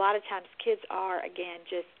 a lot of times kids are, again,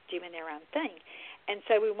 just doing their own thing. And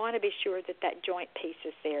so we want to be sure that that joint piece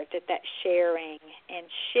is there, that sharing and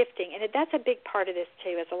shifting. And that's a big part of this,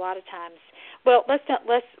 too, is a lot of times, well, let's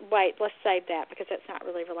save that because that's not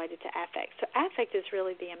really related to affect. So affect is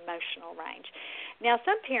really the emotional range. Now,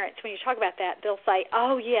 some parents, when you talk about that, they'll say,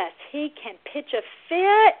 oh, yes, he can pitch a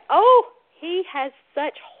fit. Oh, he has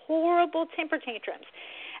such horrible temper tantrums.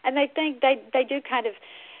 And they think they do kind of,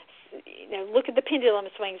 look at the pendulum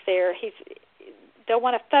swings there. They'll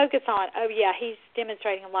want to focus on, oh, yeah, he's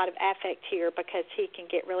demonstrating a lot of affect here because he can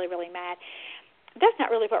get really, really mad. That's not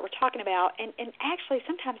really what we're talking about. And actually,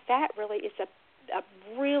 sometimes that really is a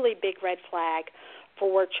really big red flag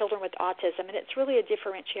for children with autism. And it's really a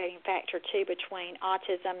differentiating factor, too, between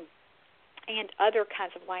autism and other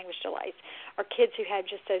kinds of language delays, are kids who have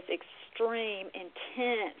just those extreme,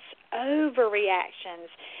 intense overreactions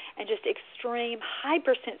and just extreme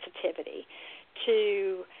hypersensitivity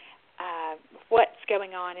to what's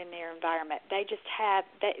going on in their environment. They just have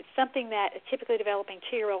something that a typically developing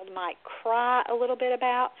 2-year-old might cry a little bit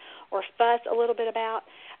about or fuss a little bit about.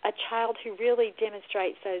 A child who really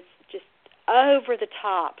demonstrates those just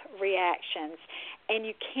over-the-top reactions, and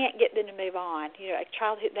you can't get them to move on. A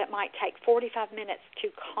child that might take 45 minutes to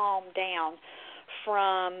calm down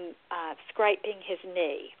from scraping his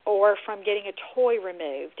knee or from getting a toy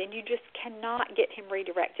removed, and you just cannot get him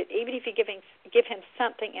redirected. Even if you give him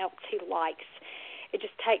something else he likes, it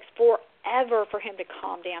just takes forever for him to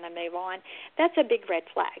calm down and move on. That's a big red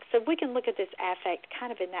flag. So we can look at this affect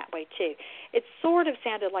kind of in that way too. It sort of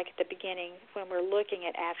sounded like at the beginning when we're looking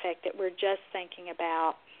at affect that we're just thinking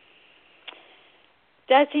about,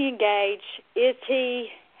 does he engage? Is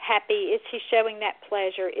he happy? Is he showing that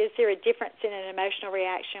pleasure? Is there a difference in an emotional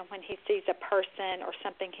reaction when he sees a person or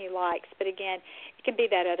something he likes? But again, it can be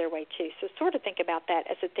that other way too. So sort of think about that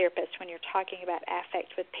as a therapist when you're talking about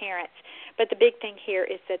affect with parents. But the big thing here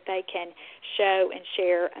is that they can show and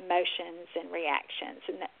share emotions and reactions,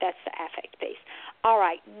 and that's the affect piece. All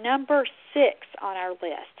right, number 6 on our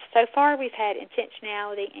list. So far we've had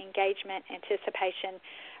intentionality, engagement, anticipation,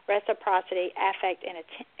 reciprocity, affect,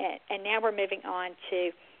 and now we're moving on to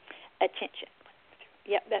attention.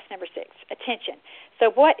 Yep, that's number 6, attention. So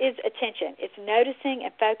what is attention? It's noticing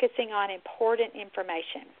and focusing on important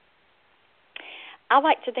information. I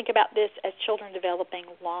like to think about this as children developing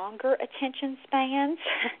longer attention spans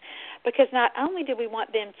because not only do we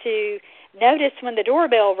want them to notice when the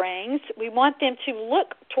doorbell rings, we want them to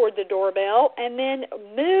look toward the doorbell and then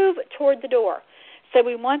move toward the door. So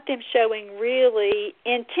we want them showing really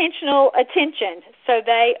intentional attention. So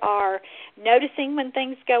they are noticing when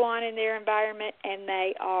things go on in their environment, and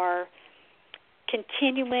they are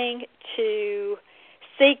continuing to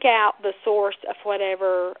seek out the source of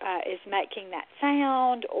whatever is making that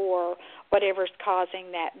sound or whatever's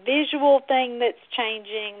causing that visual thing that's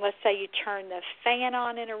changing. Let's say you turn the fan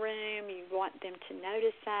on in a room. You want them to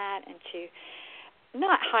notice that and to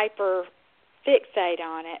not hyper fixate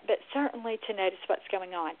on it, but certainly to notice what's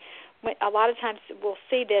going on. A lot of times we'll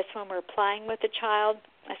see this when we're playing with a child,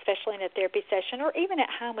 especially in a therapy session or even at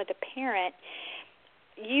home with a parent.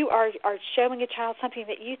 You are showing a child something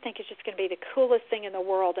that you think is just going to be the coolest thing in the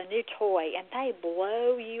world, a new toy, and they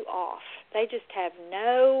blow you off. They just have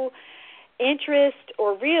no interest,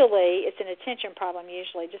 or really it's an attention problem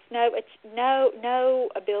usually, just no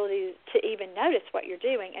ability to even notice what you're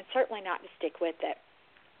doing, and certainly not to stick with it.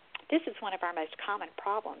 This is one of our most common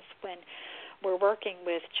problems when we're working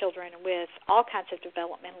with children with all kinds of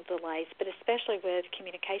developmental delays, but especially with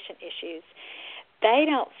communication issues. They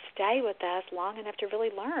don't stay with us long enough to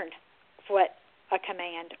really learn what a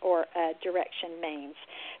command or a direction means.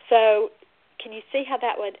 So can you see how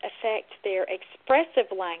that would affect their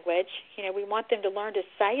expressive language? You know, we want them to learn to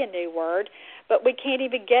say a new word, but we can't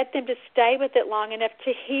even get them to stay with it long enough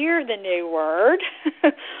to hear the new word.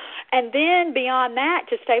 And then beyond that,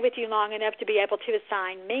 to stay with you long enough to be able to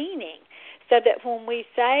assign meaning. So that when we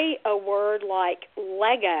say a word like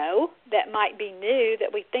Lego that might be new,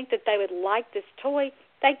 that we think that they would like this toy,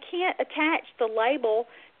 they can't attach the label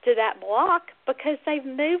to that block because they've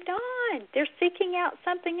moved on. They're seeking out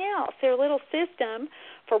something else. Their little system,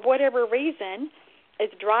 for whatever reason, is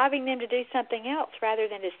driving them to do something else rather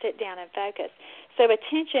than to sit down and focus. So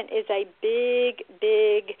attention is a big,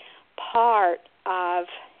 big part of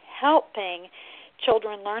helping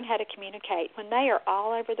children learn how to communicate. When they are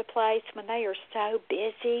all over the place, when they are so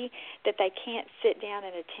busy that they can't sit down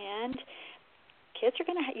and attend, kids are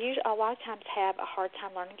going to a lot of times have a hard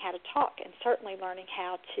time learning how to talk, and certainly learning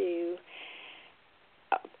how to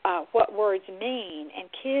what words mean.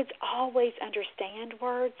 And kids always understand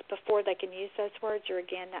words before they can use those words, or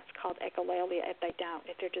again, that's called echolalia if they don't,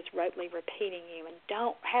 if they're just rotely repeating you and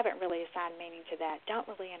haven't really assigned meaning to that, don't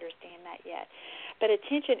really understand that yet. But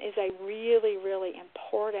attention is a really, really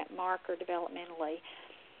important marker developmentally.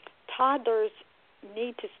 Toddlers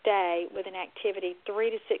need to stay with an activity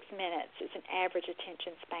 3 to 6 minutes is an average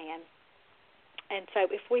attention span. And so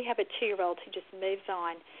if we have a 2-year-old who just moves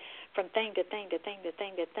on from thing to thing to thing to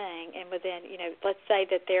thing to thing, and within, let's say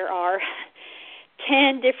that there are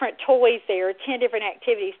 10 different toys there, 10 different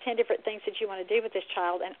activities, 10 different things that you want to do with this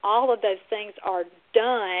child, and all of those things are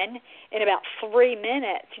done in about 3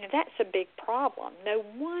 minutes, that's a big problem. No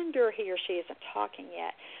wonder he or she isn't talking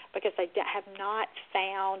yet, because they have not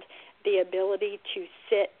found the ability to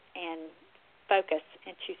sit and focus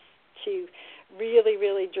and to really,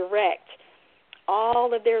 really direct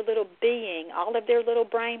all of their little being, all of their little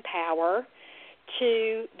brain power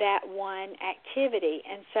to that one activity.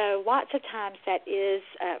 And so lots of times that is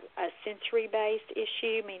a sensory-based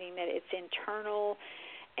issue, meaning that it's internal.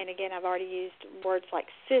 And again, I've already used words like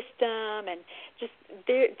system, and just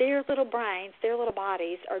their little brains, their little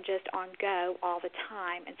bodies are just on go all the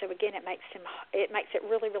time. And so again, it makes it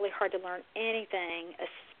really, really hard to learn anything,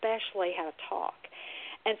 especially how to talk.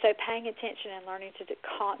 And so paying attention and learning to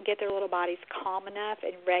get their little bodies calm enough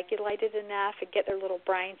and regulated enough and get their little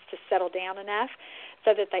brains to settle down enough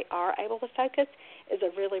so that they are able to focus is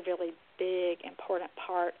a really, really big, important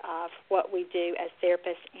part of what we do as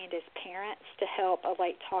therapists and as parents to help a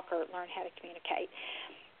late talker learn how to communicate.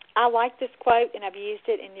 I like this quote, and I've used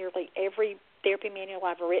it in nearly every therapy manual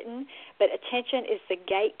I've written, but attention is the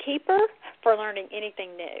gatekeeper for learning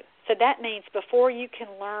anything new. So that means before you can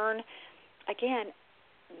learn, again,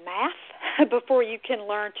 math, before you can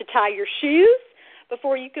learn to tie your shoes,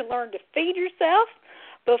 before you can learn to feed yourself,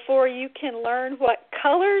 before you can learn what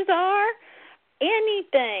colors are,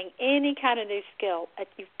 anything, any kind of new skill,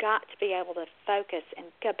 you've got to be able to focus and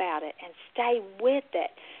think about it and stay with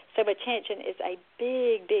it. So attention is a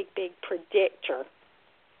big, big, big predictor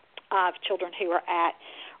of children who are at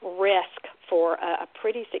risk for a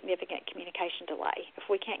pretty significant communication delay. If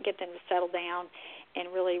we can't get them to settle down and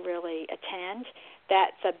really, really attend,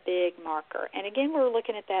 that's a big marker. And again, we're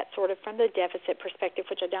looking at that sort of from the deficit perspective,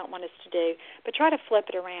 which I don't want us to do, but try to flip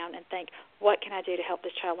it around and think, what can I do to help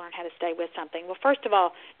this child learn how to stay with something? Well, first of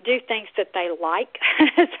all, do things that they like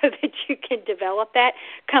so that you can develop that,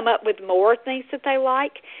 come up with more things that they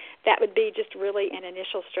like. That would be just really an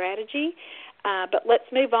initial strategy. But let's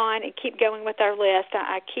move on and keep going with our list.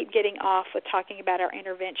 I keep getting off with talking about our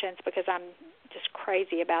interventions because I'm just just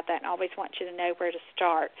crazy about that and always want you to know where to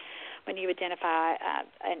start when you identify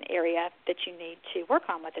an area that you need to work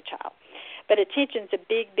on with a child. But attention's a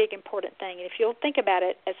big, big important thing. And if you'll think about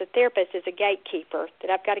it as a therapist, as a gatekeeper, that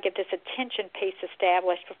I've got to get this attention piece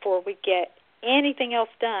established before we get anything else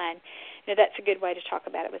done, that's a good way to talk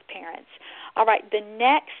about it with parents. All right, the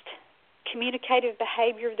next communicative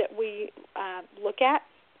behavior that we look at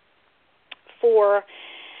for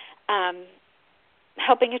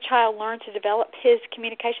helping a child learn to develop his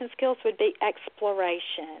communication skills would be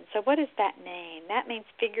exploration. So what does that mean? That means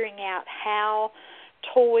figuring out how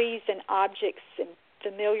toys and objects and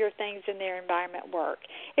familiar things in their environment work.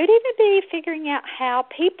 It would even be figuring out how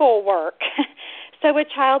people work. So a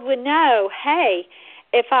child would know, hey,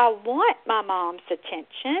 if I want my mom's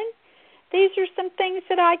attention, these are some things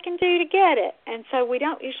that I can do to get it. And so we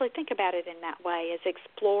don't usually think about it in that way as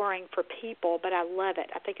exploring for people, but I love it.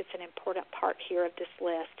 I think it's an important part here of this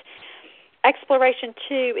list. Exploration,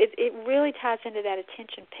 too, it really ties into that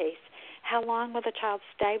attention piece. How long will the child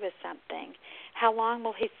stay with something? How long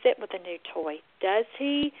will he sit with a new toy? Does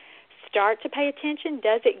he start to pay attention?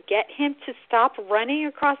 Does it get him to stop running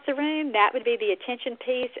across the room? That would be the attention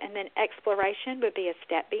piece, and then exploration would be a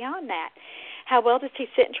step beyond that. How well does he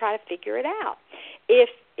sit and try to figure it out? If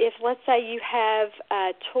let's say you have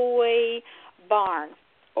a toy barn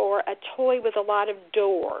or a toy with a lot of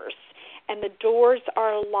doors and the doors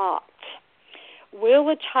are locked, will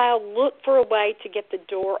a child look for a way to get the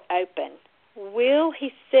door open? Will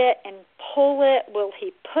he sit and pull it? Will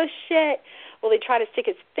he push it? Will he try to stick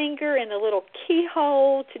his finger in the little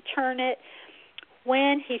keyhole to turn it?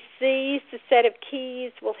 When he sees the set of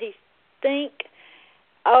keys, will he think,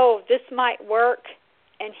 oh, this might work,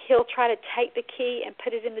 and he'll try to take the key and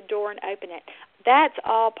put it in the door and open it? That's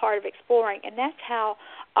all part of exploring, and that's how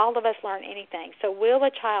all of us learn anything. So will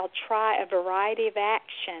a child try a variety of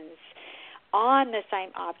actions on the same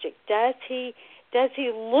object? Does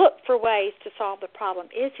he look for ways to solve the problem?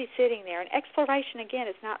 Is he sitting there? And exploration, again,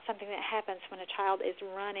 is not something that happens when a child is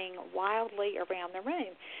running wildly around the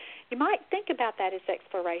room. You might think about that as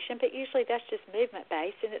exploration, but usually that's just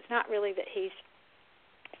movement-based, and it's not really that he's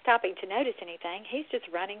stopping to notice anything. He's just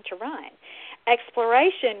running to run.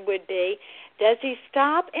 Exploration would be, does he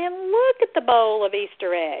stop and look at the bowl of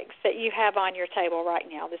Easter eggs that you have on your table right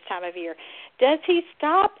now this time of year? Does he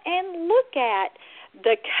stop and look at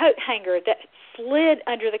the coat hanger that slid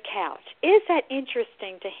under the couch? Is that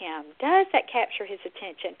interesting to him? Does that capture his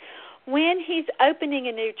attention? When he's opening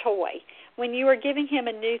a new toy, when you are giving him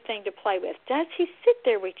a new thing to play with, does he sit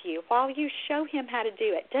there with you while you show him how to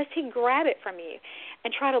do it? Does he grab it from you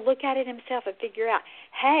and try to look at it himself and figure out,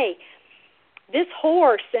 hey, this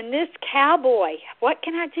horse and this cowboy, what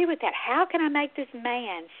can I do with that? How can I make this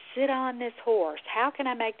man sit on this horse? How can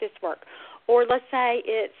I make this work? Or let's say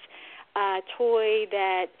it's a toy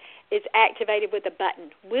that is activated with a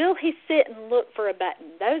button. Will he sit and look for a button?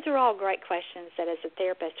 Those are all great questions that as a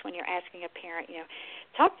therapist, when you're asking a parent,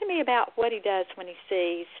 talk to me about what he does when he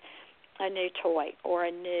sees a new toy or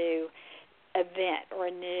a new event or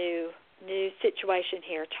a new situation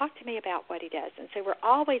here. Talk to me about what he does. And so we're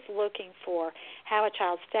always looking for how a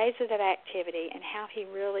child stays with that activity and how he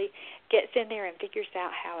really gets in there and figures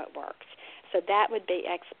out how it works. So that would be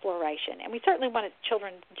exploration. And we certainly want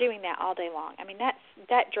children doing that all day long. I mean,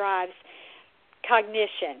 that drives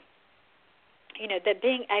cognition, that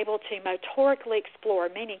being able to motorically explore,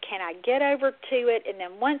 meaning can I get over to it, and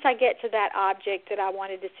then once I get to that object that I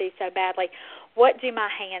wanted to see so badly, what do my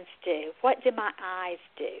hands do? What do my eyes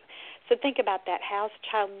do? So think about that. How's a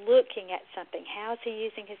child looking at something? How is he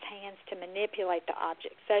using his hands to manipulate the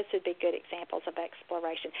objects? Those would be good examples of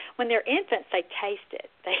exploration. When they're infants, they taste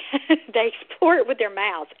it. They explore it with their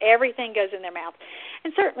mouths. Everything goes in their mouth.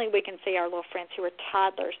 And certainly we can see our little friends who are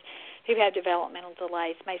toddlers who have developmental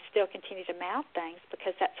delays may still continue to mouth things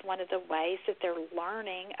because that's one of the ways that they're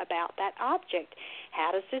learning about that object.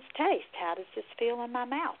 How does this taste? How does this feel in my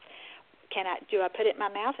mouth? Do I put it in my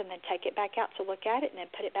mouth and then take it back out to look at it and then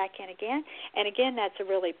put it back in again? And again, that's a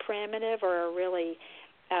really primitive or a really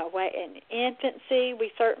way in infancy.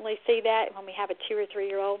 We certainly see that when we have a 2 or 3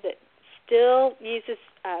 year old that still uses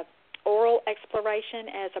oral exploration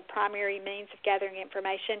as a primary means of gathering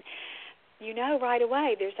information. Right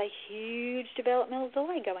away there's a huge developmental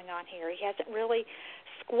delay going on here. He hasn't really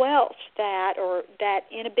squelched that, or that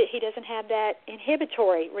he doesn't have that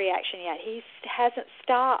inhibitory reaction yet. He hasn't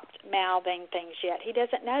stopped mouthing things yet. He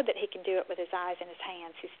doesn't know that he can do it with his eyes and his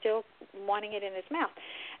hands. He's still wanting it in his mouth.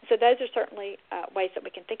 So those are certainly ways that we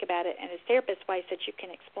can think about it, and as therapists, ways that you can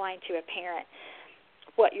explain to a parent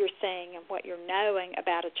what you're seeing and what you're knowing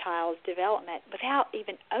about a child's development without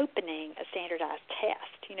even opening a standardized test.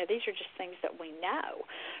 These are just things that we know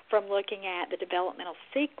from looking at the developmental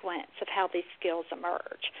sequence of how these skills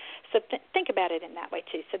emerge. So think about it in that way,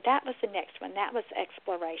 too. So that was the next one. That was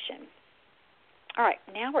exploration. All right,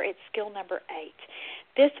 now we're at skill number 8.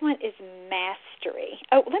 This one is mastery.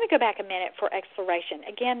 Oh, let me go back a minute for exploration.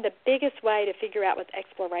 Again, the biggest way to figure out with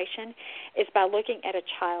exploration is by looking at a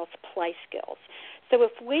child's play skills. So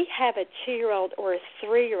if we have a 2-year-old or a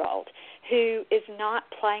 3-year-old who is not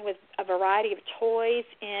playing with a variety of toys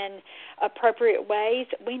in appropriate ways,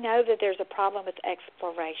 we know that there's a problem with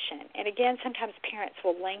exploration. And again, sometimes parents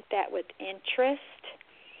will link that with interest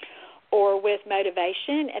or with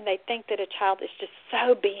motivation, and they think that a child is just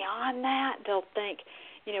so beyond that. They'll think,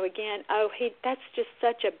 again, that's just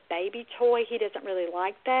such a baby toy. He doesn't really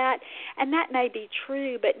like that. And that may be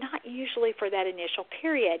true, but not usually for that initial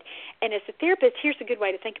period. And as a therapist, here's a good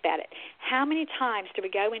way to think about it. How many times do we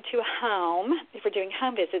go into a home, if we're doing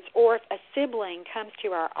home visits, or if a sibling comes to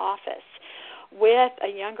our office with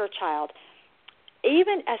a younger child?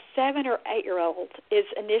 Even a 7 or 8-year-old is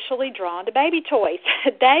initially drawn to baby toys.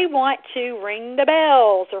 They want to ring the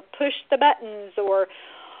bells or push the buttons, or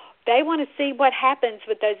they want to see what happens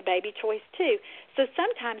with those baby toys too. So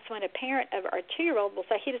sometimes when a parent of our 2-year-old will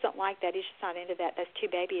say he doesn't like that, he's just not into that, that's too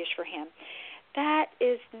babyish for him, that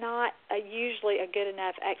is not usually a good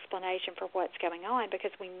enough explanation for what's going on,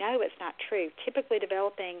 because we know it's not true. Typically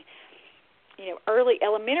developing early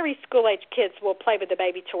elementary school age kids will play with the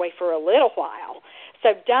baby toy for a little while.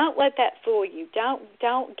 So don't let that fool you.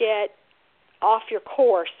 Don't get off your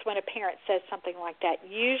course when a parent says something like that.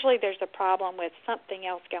 Usually there's a problem with something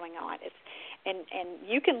else going on. And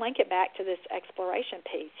you can link it back to this exploration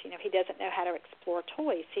piece. He doesn't know how to explore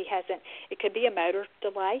toys. It could be a motor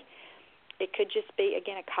delay. It could just be,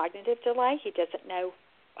 again, a cognitive delay. He doesn't know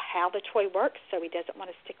how the toy works, so he doesn't want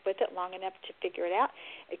to stick with it long enough to figure it out.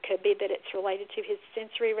 It could be that it's related to his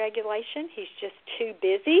sensory regulation. He's just too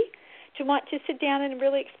busy to want to sit down and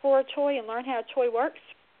really explore a toy and learn how a toy works.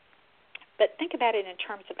 But think about it in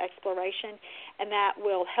terms of exploration, and that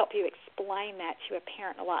will help you explain that to a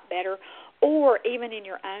parent a lot better. Or even in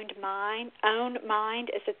your own mind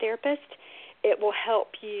as a therapist, it will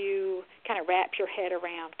help you kind of wrap your head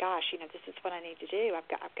around, gosh, this is what I need to do. I've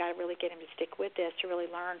got to really get him to stick with this, to really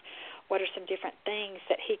learn what are some different things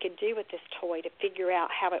that he can do with this toy to figure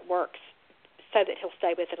out how it works so that he'll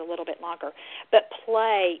stay with it a little bit longer. But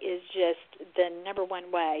play is just the number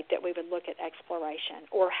one way that we would look at exploration.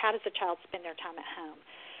 Or how does a child spend their time at home?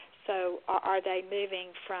 So are they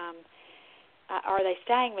moving from are they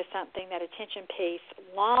staying with something, that attention piece,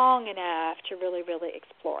 long enough to really, really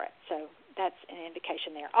explore it? So that's an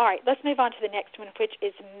indication there. All right, let's move on to the next one, which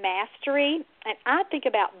is mastery. And I think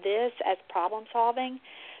about this as problem solving.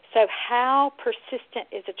 So how persistent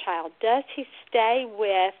is a child? Does he stay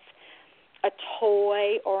with a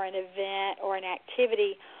toy or an event or an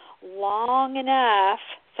activity long enough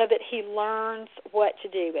so that he learns what to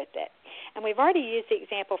do with it? And we've already used the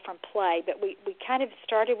example from play, but we kind of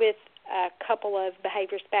started with a couple of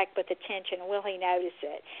behaviors back with attention. Will he notice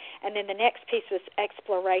it? And then the next piece was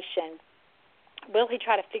exploration. Will he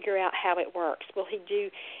try to figure out how it works? Will he do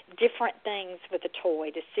different things with the toy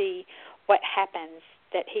to see what happens,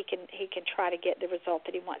 that he can try to get the result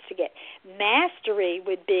that he wants to get? Mastery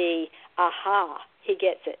would be, aha, he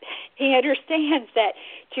gets it. He understands that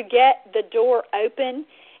to get the door open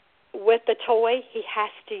with the toy, he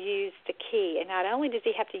has to use the key. And not only does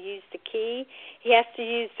he have to use the key, he has to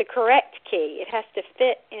use the correct key. It has to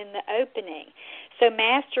fit in the opening. So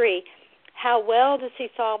mastery, how well does he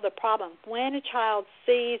solve the problem? When a child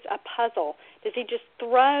sees a puzzle, does he just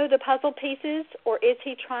throw the puzzle pieces, or is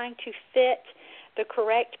he trying to fit the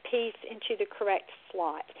correct piece into the correct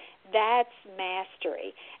slot? That's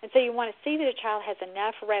mastery. And so you want to see that a child has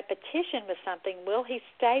enough repetition with something. Will he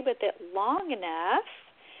stay with it long enough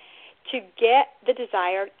to get the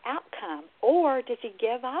desired outcome, or does he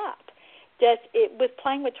give up? With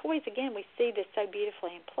playing with toys, again, we see this so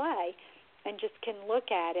beautifully in play, and just can look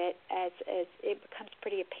at it as it becomes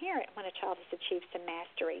pretty apparent when a child has achieved some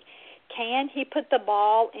mastery. Can he put the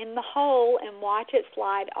ball in the hole and watch it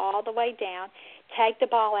slide all the way down, take the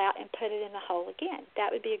ball out, and put it in the hole again? That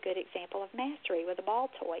would be a good example of mastery with a ball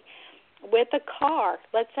toy. With a car,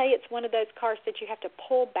 let's say it's one of those cars that you have to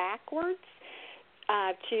pull backwards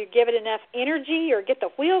to give it enough energy or get the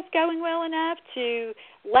wheels going well enough to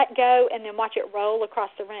let go and then watch it roll across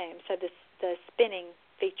the room. So the spinning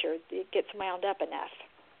feature, it gets wound up enough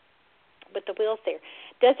with the wheels there.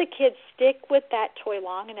 Does a kid stick with that toy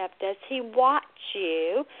long enough? Does he watch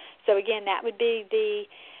you? So again, that would be the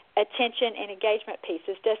attention and engagement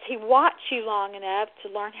pieces. Does he watch you long enough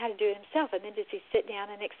to learn how to do it himself? And then does he sit down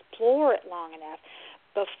and explore it long enough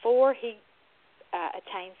before he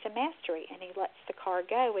attains some mastery, and he lets the car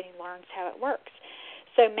go and he learns how it works.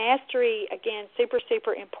 So mastery, again, super,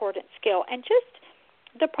 super important skill. And just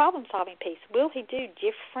the problem-solving piece. Will he do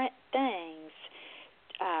different things?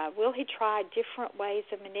 Will he try different ways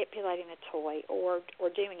of manipulating a toy or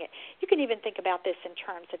doing it? You can even think about this in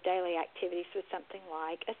terms of daily activities with something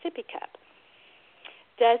like a sippy cup.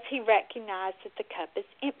 Does he recognize that the cup is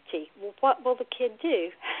empty? Well, what will the kid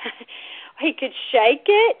do? He could shake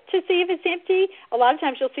it to see if it's empty. A lot of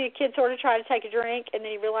times you'll see a kid sort of try to take a drink, and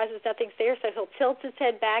then he realizes nothing's there, so he'll tilt his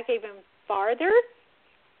head back even farther.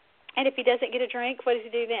 And if he doesn't get a drink, what does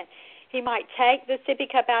he do then? He might take the sippy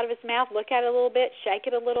cup out of his mouth, look at it a little bit, shake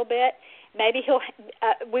it a little bit. Maybe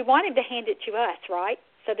we want him to hand it to us, right,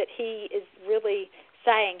 so that he is really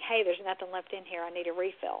saying, hey, there's nothing left in here, I need a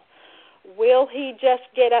refill. Will he just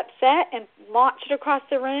get upset and launch it across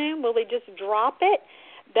the room? Will he just drop it?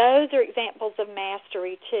 Those are examples of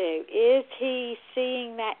mastery, too. Is he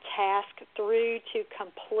seeing that task through to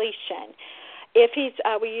completion? If he's,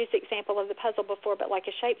 we used the example of the puzzle before, but like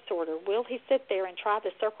a shape sorter, will he sit there and try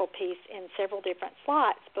the circle piece in several different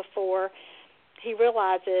slots before he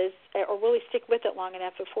realizes, or will he stick with it long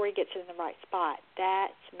enough before he gets it in the right spot?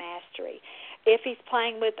 That's mastery. If he's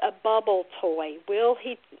playing with a bubble toy, will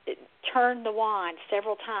he turn the wand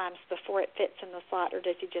several times before it fits in the slot, or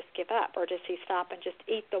does he just give up, or does he stop and just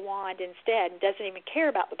eat the wand instead and doesn't even care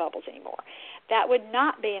about the bubbles anymore? That would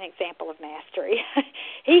not be an example of mastery.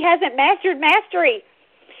 He hasn't mastered mastery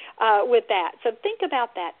with that. So think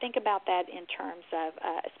about that. Think about that in terms of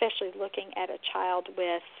especially looking at a child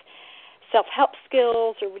with self-help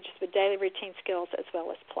skills or just with daily routine skills as well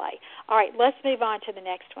as play. All right, let's move on to the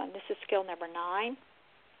next one. This is skill number 9,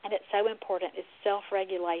 and it's so important. It's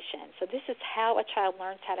self-regulation. So this is how a child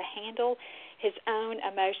learns how to handle his own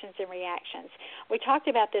emotions and reactions. We talked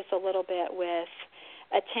about this a little bit with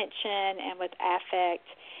attention and with affect,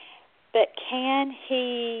 but can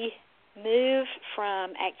he move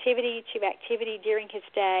from activity to activity during his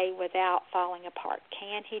day without falling apart?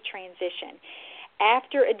 Can he transition?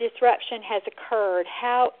 After a disruption has occurred,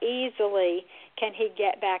 how easily can he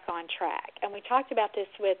get back on track? And we talked about this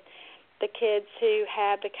with the kids who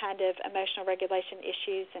have the kind of emotional regulation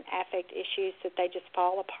issues and affect issues that they just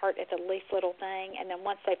fall apart at the least little thing, and then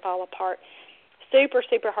once they fall apart, super,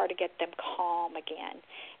 super hard to get them calm again,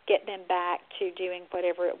 get them back to doing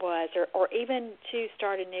whatever it was, or even to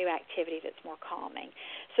start a new activity that's more calming.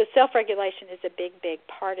 So self-regulation is a big, big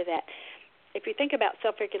part of that. If you think about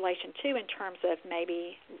self-regulation, too, in terms of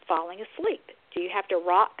maybe falling asleep, do you have to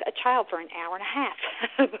rock a child for an hour and a half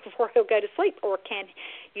before he'll go to sleep, or can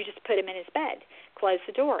you just put him in his bed, close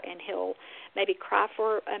the door, and he'll maybe cry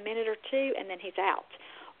for a minute or two, and then he's out?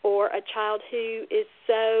 Or a child who is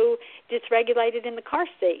so dysregulated in the car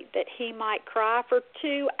seat that he might cry for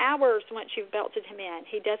 2 hours once you've belted him in.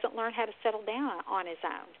 He doesn't learn how to settle down on his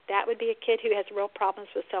own. That would be a kid who has real problems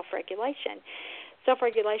with self-regulation.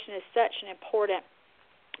 Self-regulation is such an important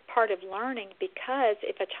part of learning because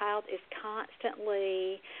if a child is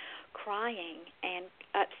constantly crying and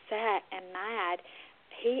upset and mad,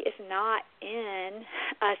 he is not in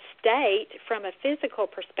a state from a physical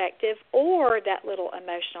perspective or that little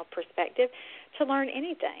emotional perspective to learn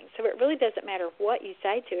anything. So it really doesn't matter what you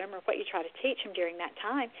say to him or what you try to teach him during that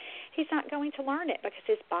time. He's not going to learn it because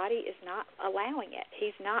his body is not allowing it.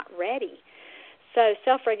 He's not ready. So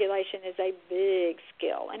self-regulation is a big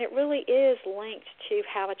skill, and it really is linked to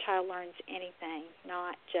how a child learns anything,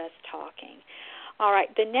 not just talking. All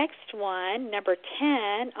right, the next one, number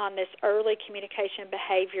 10 on this early communication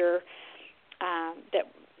behavior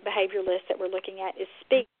behavior list that we're looking at is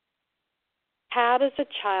speaking. How does a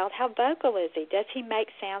child, how vocal is he? Does he make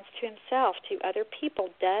sounds to himself, to other people?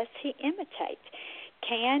 Does he imitate?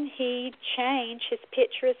 Can he change his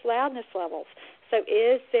pitch or his loudness levels? So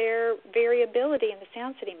is there variability in the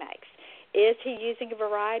sounds that he makes? Is he using a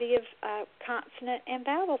variety of consonant and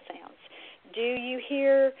vowel sounds? Do you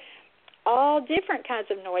hear all different kinds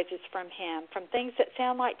of noises from him, from things that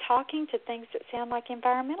sound like talking to things that sound like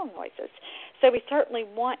environmental noises? So we certainly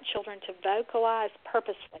want children to vocalize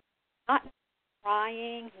purposely, not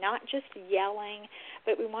crying, not just yelling,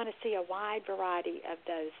 but we want to see a wide variety of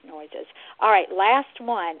those noises. All right, last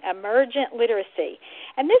one, emergent literacy.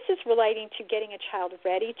 And this is relating to getting a child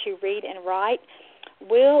ready to read and write.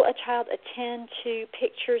 Will a child attend to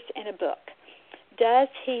pictures in a book? Does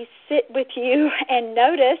he sit with you and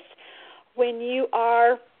notice when you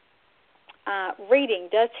are reading?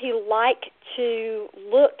 Does he like to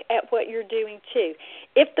look at what you're doing too?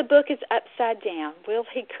 If the book is upside down, will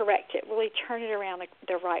he correct it? Will he turn it around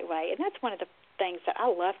the right way? And that's one of the things that I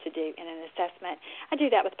love to do in an assessment. I do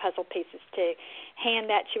that with puzzle pieces too. Hand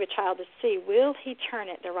that to a child to see, will he turn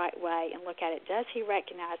it the right way and look at it? Does he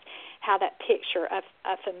recognize how that picture of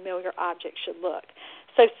a familiar object should look?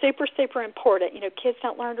 So super, super important. Kids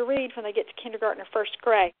don't learn to read when they get to kindergarten or first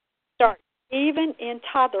grade. Start even in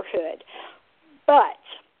toddlerhood. But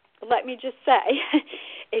let me just say,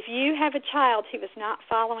 if you have a child who is not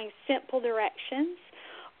following simple directions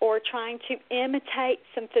or trying to imitate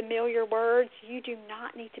some familiar words, you do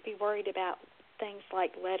not need to be worried about things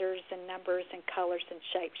like letters and numbers and colors and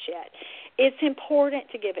shapes yet. It's important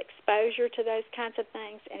to give exposure to those kinds of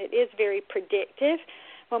things, and it is very predictive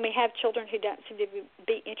when we have children who don't seem to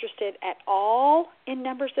be interested at all in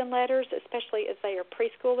numbers and letters, especially as they are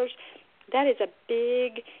preschoolers. That is a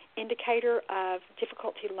big indicator of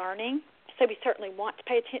difficulty learning, so we certainly want to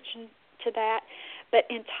pay attention to that. But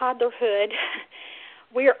in toddlerhood,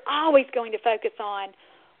 we are always going to focus on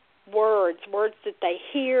words that they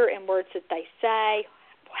hear and words that they say.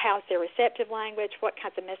 How's their receptive language? What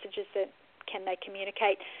kinds of messages can they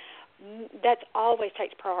communicate? That always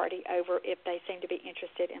takes priority over if they seem to be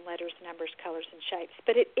interested in letters, numbers, colors, and shapes.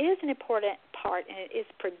 But it is an important part, and it is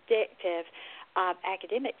predictive of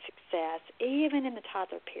academic success, even in the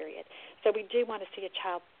toddler period. So we do want to see a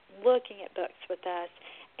child looking at books with us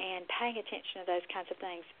and paying attention to those kinds of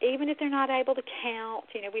things. Even if they're not able to count,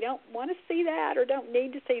 we don't want to see that or don't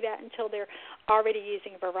need to see that until they're already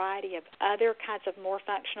using a variety of other kinds of more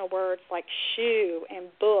functional words like shoe and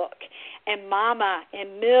book and mama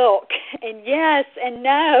and milk and yes and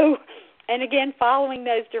no. And again, following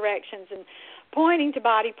those directions and pointing to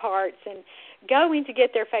body parts and going to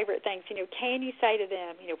get their favorite things. Can you say to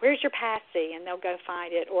them, where's your passy? And they'll go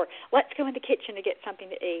find it. Or let's go in the kitchen to get something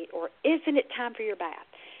to eat. Or isn't it time for your bath?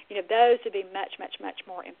 Those would be much, much, much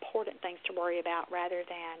more important things to worry about rather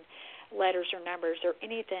than letters or numbers or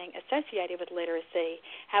anything associated with literacy.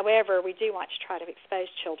 However, we do want to try to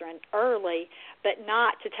expose children early, but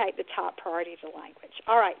not to take the top priority of the language.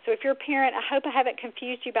 All right, so if you're a parent, I hope I haven't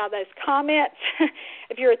confused you by those comments.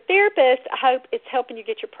 If you're a therapist, I hope it's helping you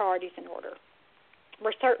get your priorities in order.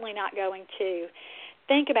 We're certainly not going to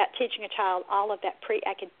think about teaching a child all of that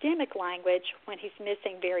pre-academic language when he's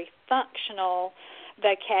missing very functional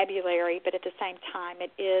vocabulary, but at the same time, it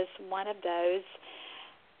is one of those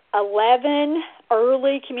 11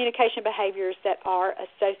 early communication behaviors that are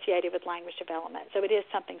associated with language development. So it is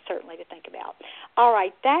something certainly to think about. All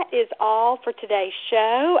right, that is all for today's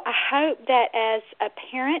show. I hope that as a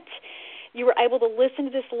parent, you were able to listen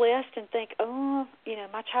to this list and think,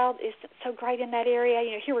 my child isn't so great in that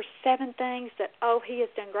area. Here were 7 things that, he has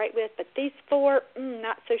done great with, but these 4,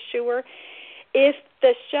 not so sure. If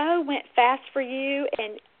the show went fast for you,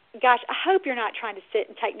 and gosh, I hope you're not trying to sit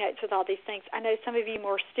and take notes with all these things. I know some of you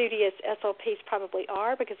more studious SLPs probably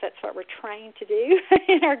are because that's what we're trained to do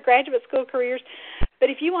in our graduate school careers. But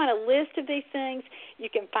if you want a list of these things, you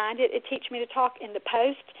can find it at Teach Me to Talk in the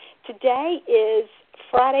Post. Today is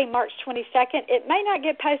Friday, March 22nd. It may not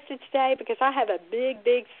get posted today because I have a big,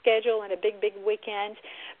 big schedule and a big, big weekend.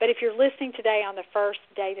 But if you're listening today on the first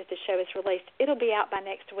day that the show is released, it'll be out by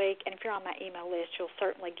next week. And if you're on my email list, you'll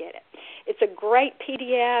certainly get it. It's a great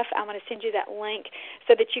PDF. I'm going to send you that link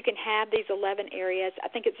so that you can have these 11 areas. I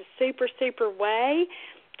think it's a super, super way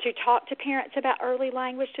to talk to parents about early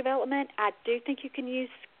language development. I do think you can use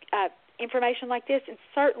information like this, and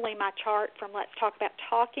certainly my chart from Let's Talk About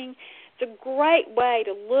Talking. It's a great way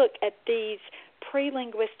to look at these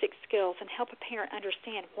pre-linguistic skills and help a parent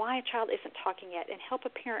understand why a child isn't talking yet and help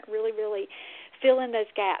a parent really, really fill in those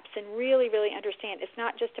gaps and really, really understand it's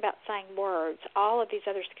not just about saying words. All of these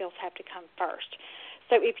other skills have to come first.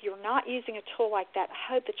 So if you're not using a tool like that,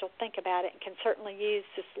 I hope that you'll think about it and can certainly use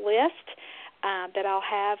this list that I'll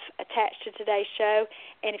have attached to today's show.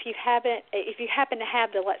 And if you happen to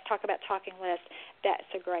have the Let's Talk About Talking list, that's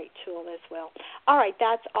a great tool as well. All right,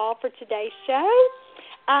 that's all for today's show.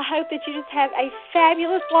 I hope that you just have a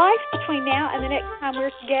fabulous life between now and the next time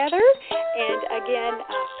we're together. And again,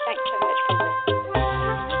 thanks so much for listening.